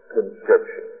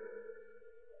conscription.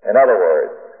 In other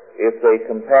words, if they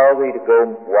compel thee to go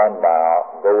 1 mile,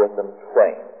 go with them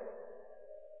twain.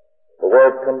 The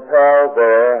word compel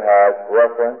there has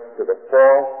reference to the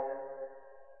forced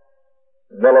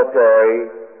military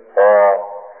or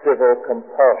civil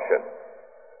compulsion,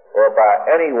 whereby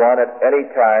anyone at any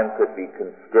time could be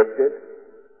conscripted,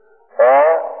 or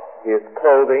his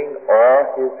clothing or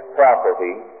his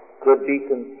property could be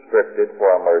conscripted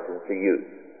for emergency use.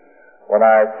 When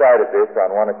I cited this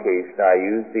on one occasion, I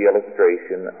used the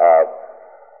illustration of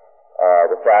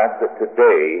the fact that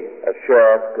today a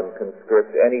sheriff can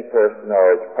conscript any person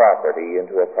or his property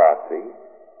into a posse,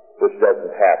 which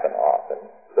doesn't happen often,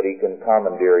 but he can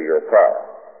commandeer your car.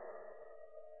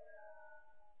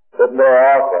 But more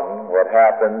often, what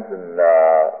happens in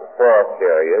forest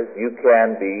areas, you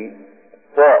can be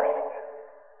forced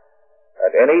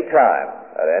at any time,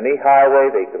 at any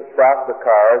highway. They can stop the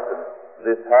cars, and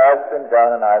this has been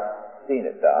done, and I've seen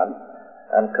it done,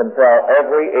 and compel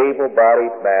every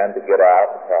able-bodied man to get out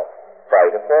and help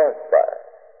fight a forest fire.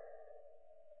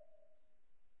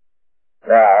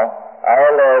 Now,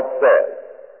 our Lord says,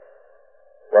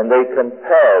 when they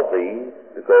compel thee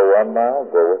to go 1 mile,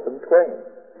 go with them twain.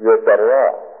 You're better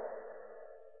off.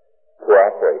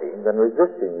 cooperating than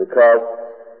resisting, because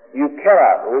you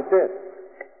cannot resist.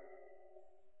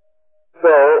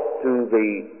 So, to the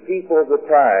people of the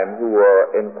time who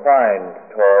are inclined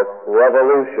towards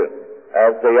revolution,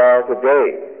 as they are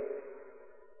today,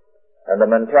 and the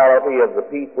mentality of the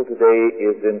people today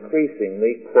is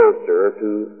increasingly closer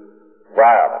to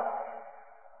violence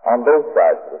on both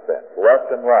sides of the fence,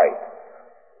 left and right.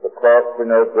 The courts are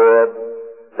no good,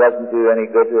 doesn't do any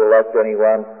good to elect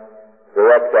anyone,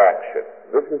 direct action.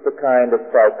 This is the kind of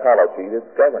psychology that's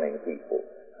governing people.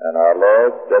 And our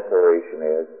Lord's declaration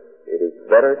is, it is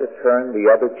better to turn the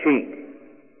other cheek,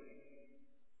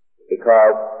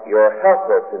 because you're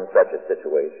helpless in such a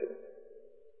situation.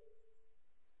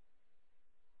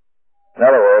 In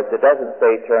other words, it doesn't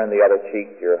say turn the other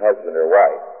cheek to your husband or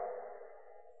wife.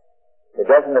 It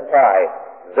doesn't apply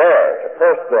there to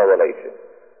personal relations.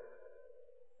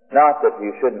 Not that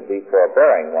you shouldn't be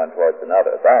forbearing one towards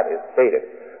another, that is stated.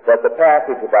 But the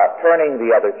passage about turning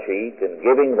the other cheek and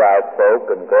giving thy cloak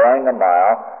and going a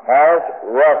mile has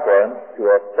reference to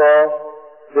a false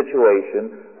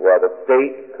situation where the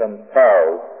state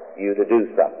compels you to do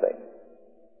something.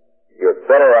 You're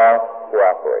better off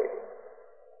cooperating.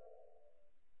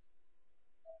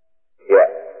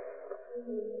 Yes.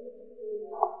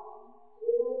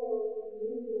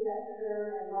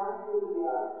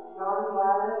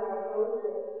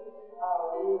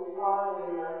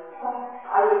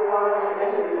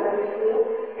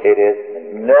 It is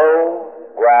no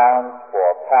grounds for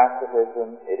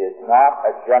pacifism. It is not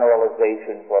a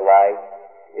generalization for life.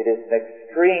 It is an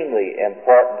extremely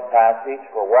important passage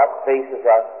for what faces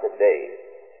us today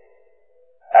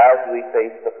as we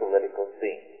face the political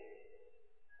scene.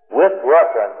 With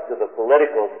reference to the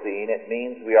political scene, it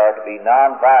means we are to be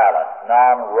nonviolent,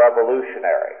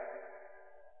 non-revolutionary.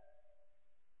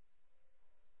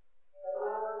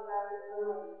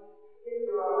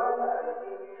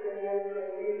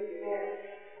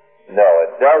 No,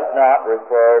 it does not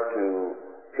refer to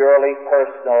purely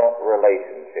personal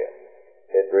relationships.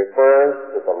 It refers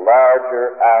to the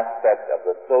larger aspect of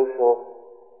the social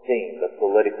scene, the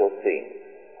political scene.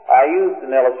 I used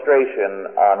an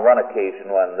illustration on one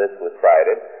occasion when this was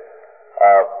cited.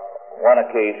 One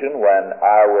occasion when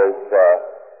I was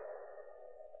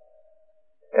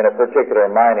in a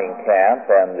particular mining camp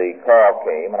and the call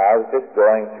came, and I was just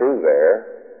going through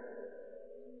there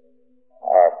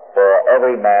for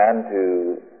every man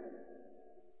to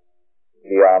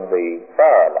be on the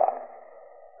fire line.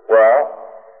 Well,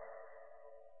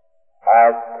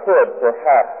 I could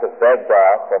perhaps have begged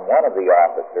off from one of the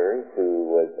officers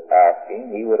who was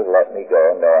asking. He would have let me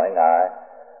go, knowing I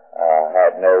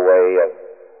had no way of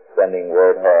sending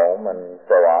word home and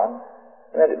so on,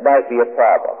 and that it might be a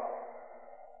problem.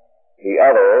 The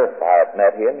other, if I had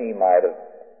met him, he might have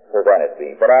prevented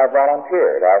me. But I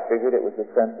volunteered. I figured it was a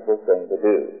sensible thing to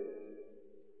do.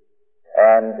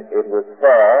 And it was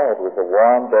fall. It was a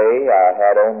warm day. I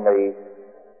had only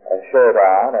a shirt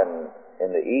on, and in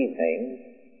the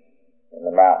evening, in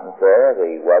the mountains there,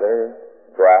 the weather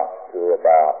dropped to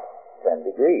about 10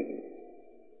 degrees.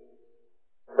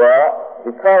 Well,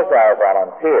 because I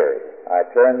volunteered, I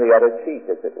turned the other cheek,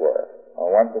 as it were.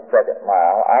 On once the second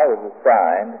mile, I was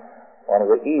assigned one of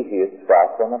the easiest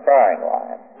spots on the firing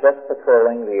line, just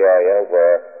patrolling the area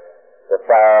where the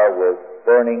fire was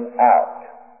burning out.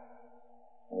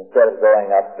 Instead of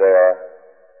going up there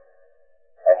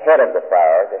ahead of the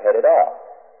fire to head it out.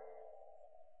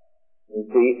 You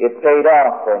see, it paid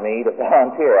off for me to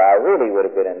volunteer. I really would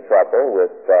have been in trouble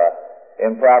with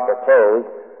improper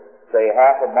clothes, say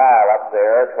half a mile up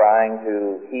there trying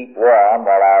to keep warm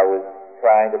while I was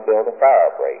trying to build a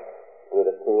fire break with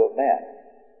a crew of men.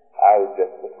 I was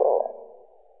just patrolling.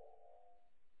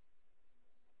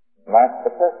 And that's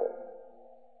the purpose.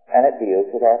 And it deals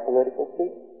with our political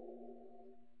scene.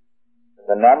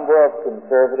 The number of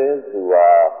conservatives who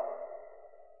are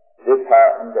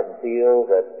disheartened and feel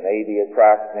that maybe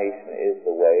assassination is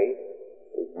the way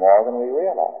is more than we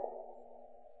realize.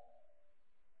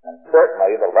 And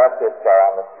certainly the leftists are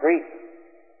on the street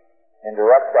in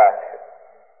direct action.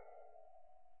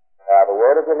 Now the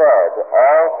word of the Lord to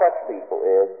all such people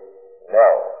is, no.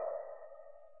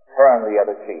 Turn the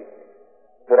other cheek.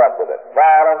 Put up with it.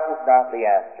 Violence is not the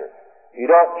answer. You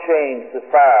don't change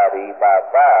society by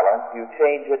violence, you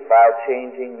change it by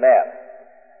changing men.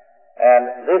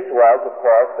 And this was, of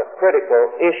course, a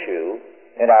critical issue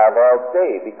in our Lord's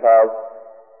day, because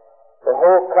the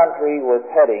whole country was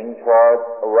heading towards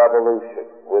a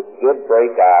revolution, which did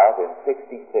break out in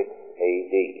 66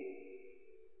 A.D.,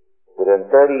 within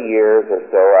 30 years or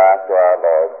so after our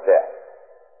Lord's death,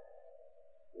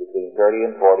 between 30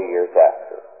 and 40 years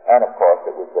after. And, of course,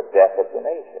 it was the death of the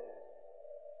nation.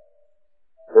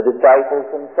 The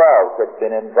disciples themselves had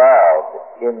been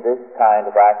involved in this kind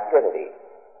of activity.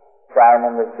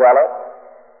 Simon the Zealot.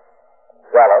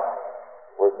 Zealot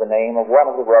was the name of one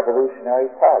of the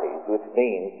revolutionary parties, which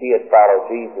means he had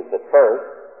followed Jesus at first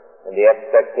in the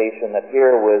expectation that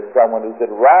here was someone who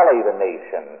could rally the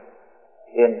nation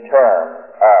in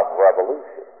terms of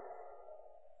revolution.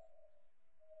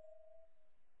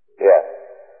 Yes.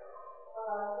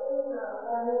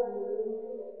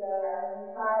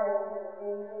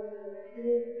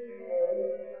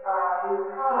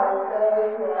 Because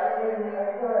those who are in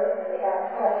authority at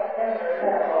such member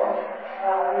level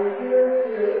refuse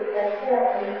to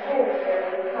accept and take their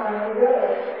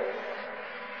responsibility.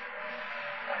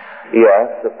 Yes,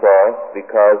 of course,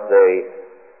 because they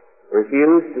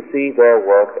refuse to see their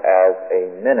work as a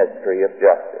ministry of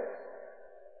justice.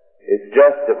 It's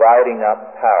just dividing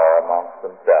up power amongst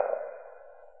themselves.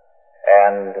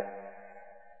 And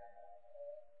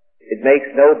it makes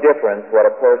no difference what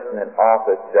a person in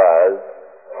office does.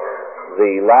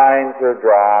 The lines are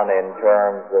drawn in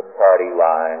terms of party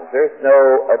lines. There's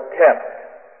no attempt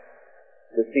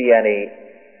to see any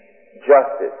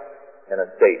justice in a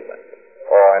statement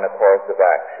or in a course of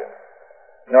action,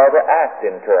 nor to act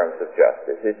in terms of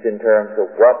justice. It's in terms of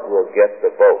what will get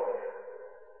the vote.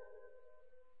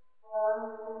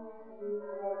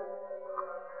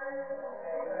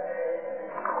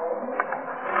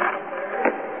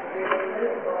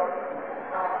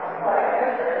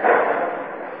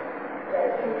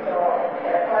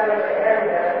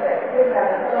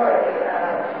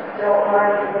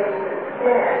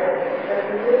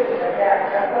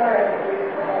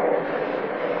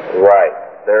 Right.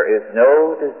 There is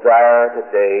no desire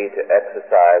today to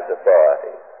exercise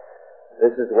authority.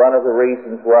 This is one of the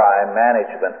reasons why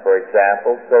management, for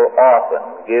example, so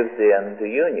often gives in to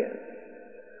unions.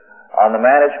 On the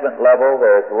management level,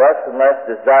 there is less and less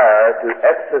desire to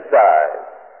exercise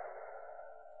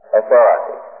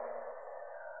authority.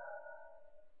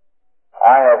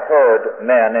 I have heard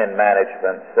men in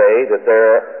management say that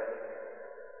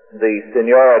the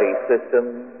seniority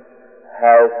system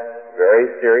has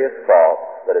very serious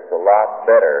faults, but it's a lot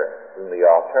better than the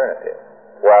alternative.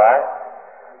 Why?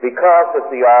 Because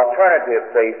if the alternative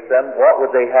faced them, what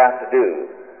would they have to do?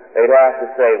 They'd have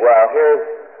to say, well, here's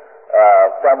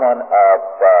someone of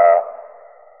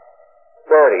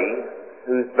 30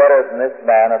 who's better than this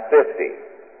man of 50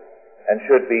 and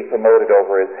should be promoted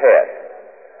over his head.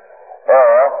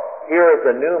 Or, here is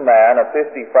a new man of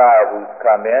 55 who's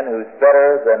come in who's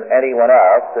better than anyone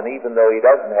else, and even though he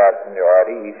doesn't have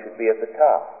seniority, he should be at the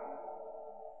top.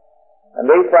 And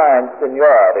they find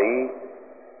seniority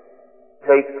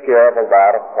takes care of a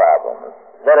lot of problems.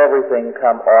 Let everything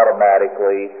come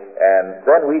automatically, and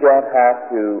then we don't have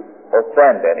to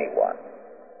offend anyone.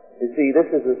 You see, this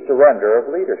is a surrender of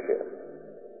leadership.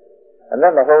 And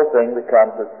then the whole thing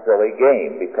becomes a silly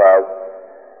game, because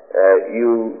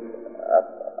you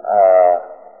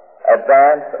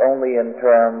advance only in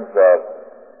terms of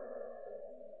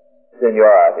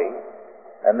seniority,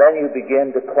 and then you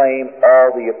begin to claim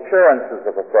all the appearances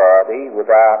of authority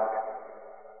without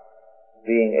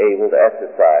being able to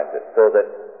exercise it. So that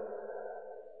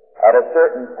at a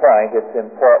certain point it's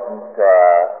important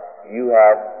you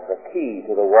have the key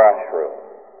to the washroom,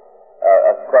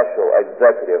 a special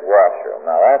executive washroom.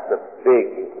 Now that's a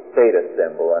big status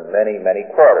symbol in many, many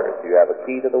quarters. You have a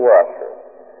key to the washroom.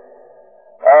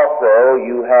 Also,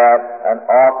 you have an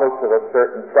office of a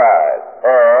certain size,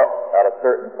 or at a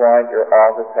certain point your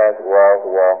office has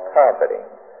wall-to-wall carpeting.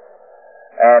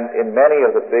 And in many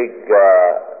of the big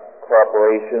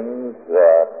corporations,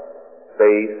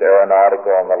 space, aeronautical,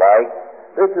 and the like,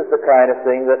 this is the kind of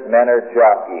thing that men are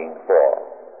jockeying for.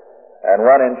 And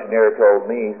one engineer told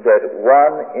me, he said,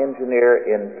 1 engineer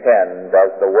in 10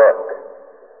 does the work.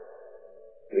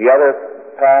 The others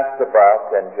pass the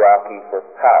buck and jockey for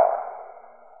power.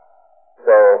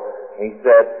 So, he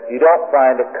said, you don't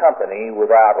find a company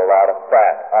without a lot of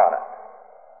fat on it.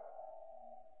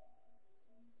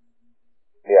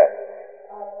 Yes.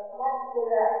 After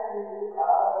that, the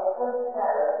first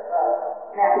part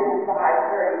of Matthew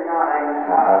 5:39,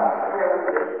 there was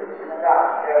a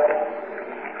discussion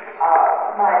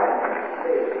about mining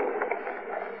the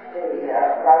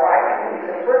righteousness.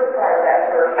 The first part of that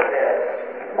verse says,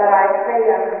 but I say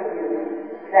unto you,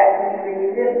 that he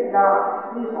resist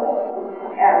not evil.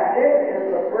 And this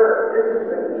is the verse, this is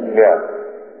the key verse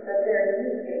that they're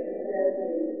using with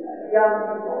the young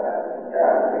people,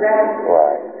 graduates.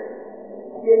 Right.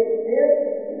 Is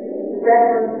this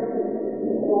reference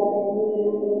will be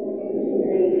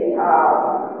the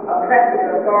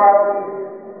oppressive authorities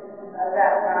of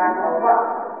that time, or what?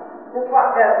 Just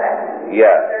what does that mean?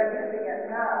 Yes. They're using it it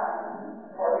now,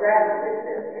 or that is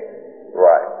existing.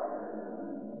 Right.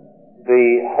 The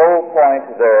whole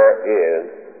point there is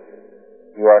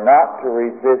you are not to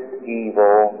resist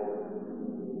evil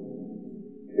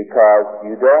because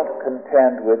you don't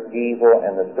contend with evil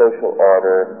in the social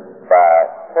order by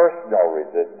personal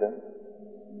resistance,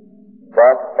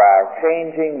 but by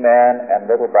changing men and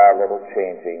little by little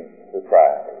changing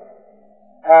society.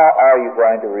 How are you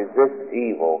going to resist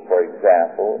evil, for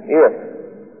example, if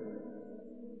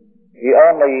the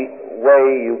only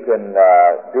way you can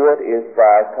do it is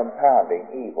by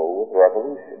compounding evil with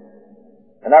revolution?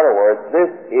 In other words, this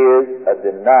is a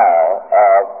denial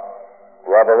of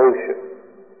revolution.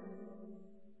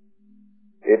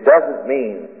 It doesn't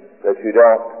mean that you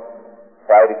don't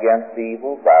fight against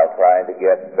evil by trying to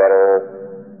get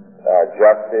better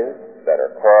justice,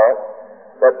 better courts,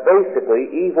 but basically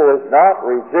evil is not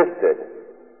resisted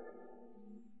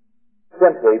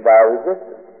simply by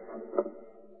resistance.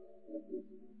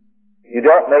 You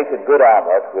don't make a good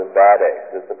omelet with bad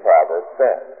eggs, as the proverb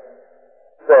says.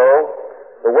 So,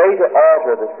 the way to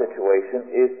alter the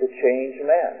situation is to change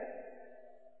men.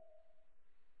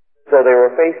 So they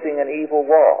were facing an evil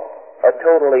wall, a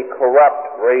totally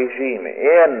corrupt regime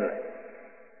in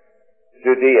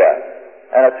Judea,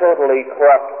 and a totally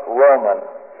corrupt Roman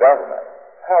government.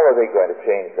 How are they going to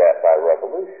change that by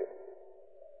revolution?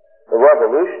 The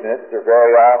revolutionists are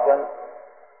very often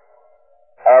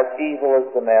as evil as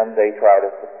the men they try to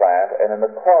supplant, and in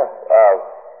the course of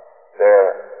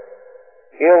their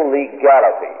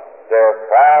illegality, their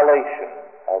violation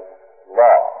of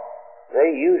law,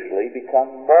 they usually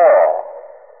become more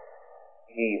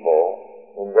evil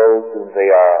than those whom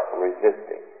they are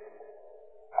resisting.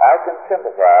 I can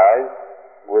sympathize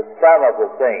with some of the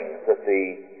things that the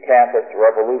campus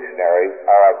revolutionaries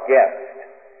are against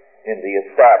in the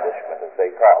establishment, as they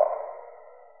call it.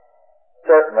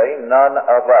 Certainly, none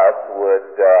of us would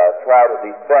try to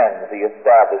defend the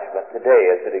establishment today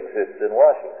as it exists in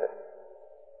Washington.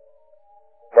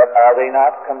 But are they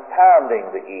not compounding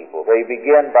the evil? They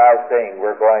begin by saying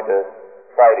we're going to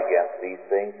fight against these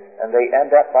things, and they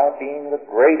end up by being the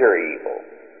greater evil,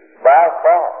 by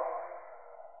far.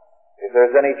 If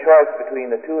there's any choice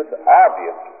between the two, it's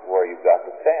obvious where you've got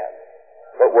to stand.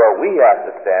 But where we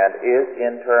have to stand is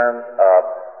in terms of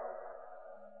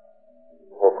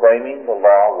proclaiming the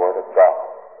law word of God,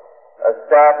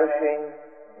 establishing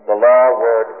the law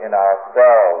word in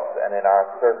ourselves and in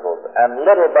our circles, and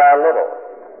little by little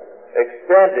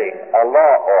extending a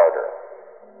law order,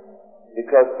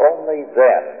 because only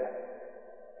then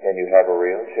can you have a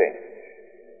real change.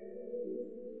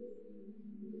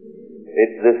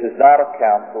 This is not a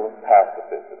counsel of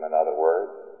pacifism, in other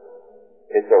words.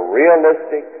 It's a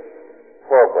realistic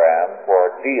program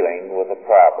for dealing with the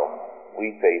problem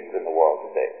we face in the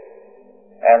world today,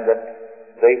 and that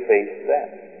they faced then.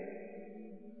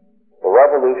 The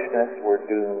revolutionists were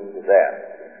doomed then.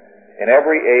 In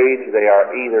every age, they are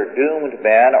either doomed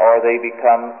men or they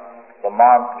become the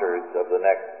monsters of the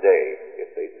next day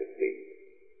if they succeed.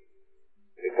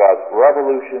 Because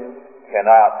revolution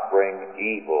cannot bring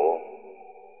evil,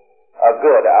 a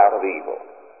good out of evil.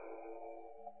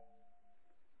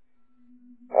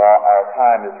 Well, our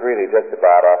time is really just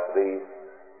about up to these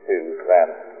two then.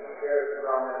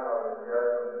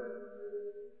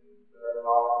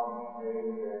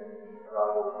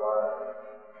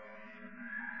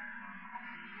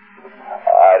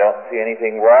 I don't see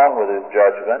anything wrong with his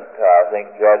judgment. I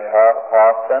think Judge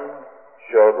Hoffman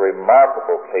showed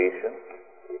remarkable patience.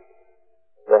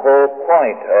 The whole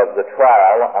point of the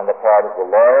trial on the part of the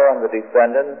lawyer and the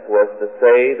defendants was to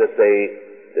say that they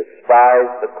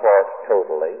despised the court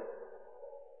totally.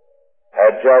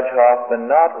 Had Judge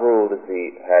Hoffman not ruled as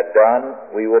he had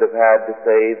done, we would have had to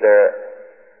say there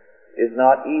is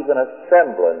not even a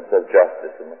semblance of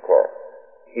justice in the court.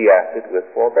 He acted with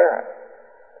forbearance.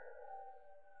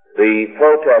 The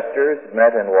protesters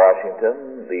met in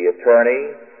Washington. The attorney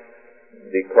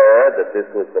declared that this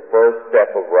was the first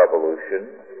step of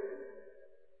revolution,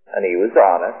 and he was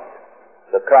honest.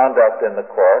 The conduct in the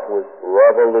court was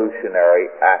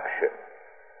revolutionary action.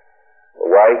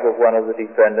 The wife of one of the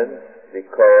defendants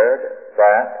declared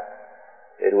that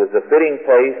it was a fitting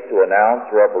place to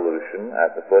announce revolution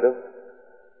at the foot of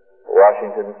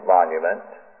Washington's monument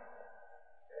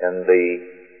in the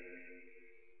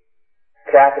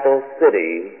capital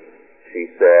city, she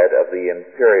said, of the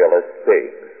imperialist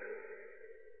pigs.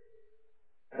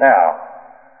 Now,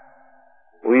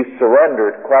 we've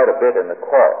surrendered quite a bit in the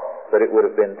court, but it would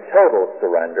have been total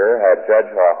surrender had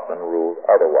Judge Hoffman ruled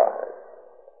otherwise.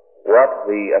 What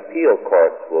the appeal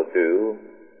courts will do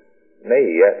may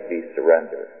yet be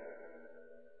surrendered.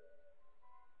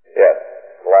 Yes.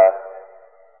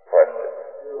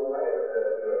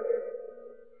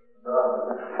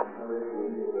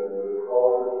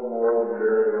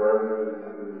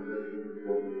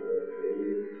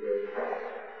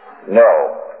 No.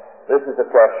 This is a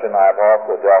question I've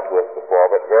also dealt with before,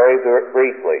 but very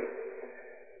briefly.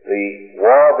 The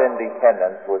War of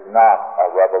Independence was not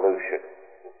a revolution.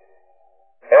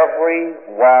 Every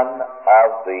one of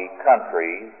the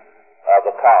countries of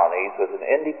the colonies was an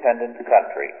independent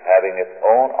country, having its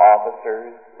own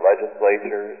officers,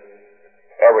 legislatures,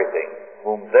 everything,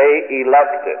 whom they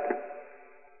elected.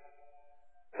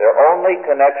 Their only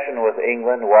connection with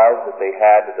England was that they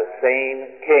had the same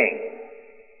king,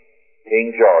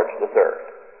 King George III.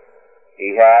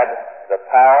 He had the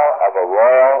power of a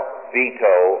royal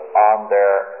veto on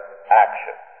their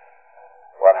action.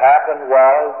 What happened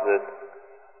was that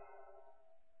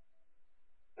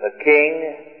the king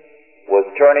was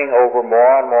turning over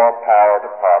more and more power to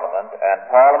Parliament, and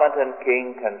Parliament and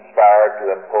king conspired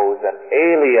to impose an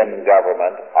alien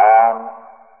government on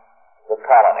the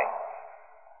colonies.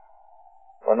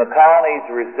 When the colonies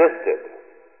resisted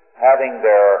having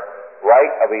their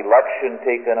right of election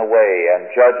taken away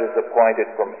and judges appointed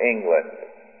from England,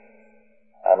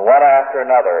 and one after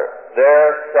another, their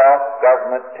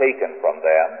self-government taken from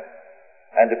them,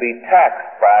 and to be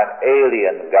taxed by an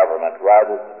alien government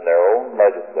rather than their own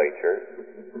legislature,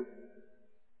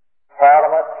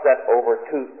 Parliament sent over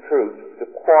troops to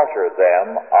quarter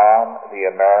them on the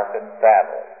American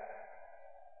family.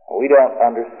 We don't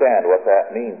understand what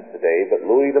that means today, but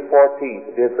Louis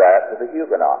XIV did that to the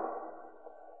Huguenots.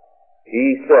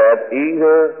 He said,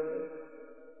 either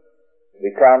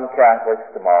become Catholics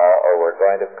tomorrow or we're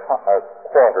going to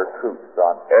quarter troops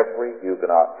on every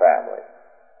Huguenot family,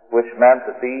 which meant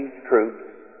that these troops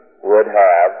would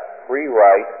have free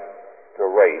right to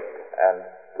rape and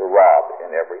to rob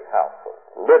in every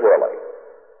household, literally.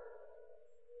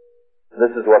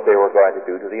 This is what they were going to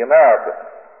do to the Americans.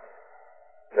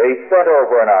 They sent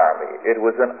over an army. It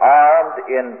was an armed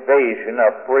invasion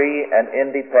of free and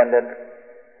independent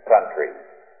countries.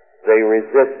 They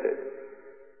resisted.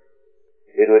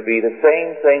 It would be the same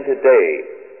thing today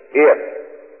if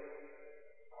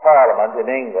Parliament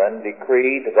in England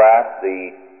decreed that the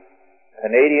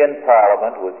Canadian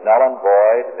Parliament was null and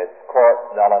void and its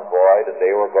courts null and void, and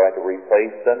they were going to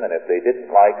replace them, and if they didn't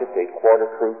like it, they'd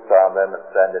quarter troops on them and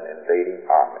send an invading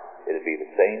army. It would be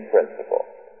the same principle.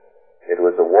 It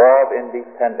was a war of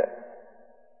independence,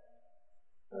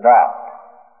 not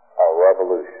a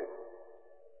revolution.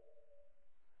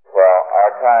 Well,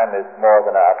 our time is more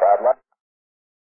than up. I'd like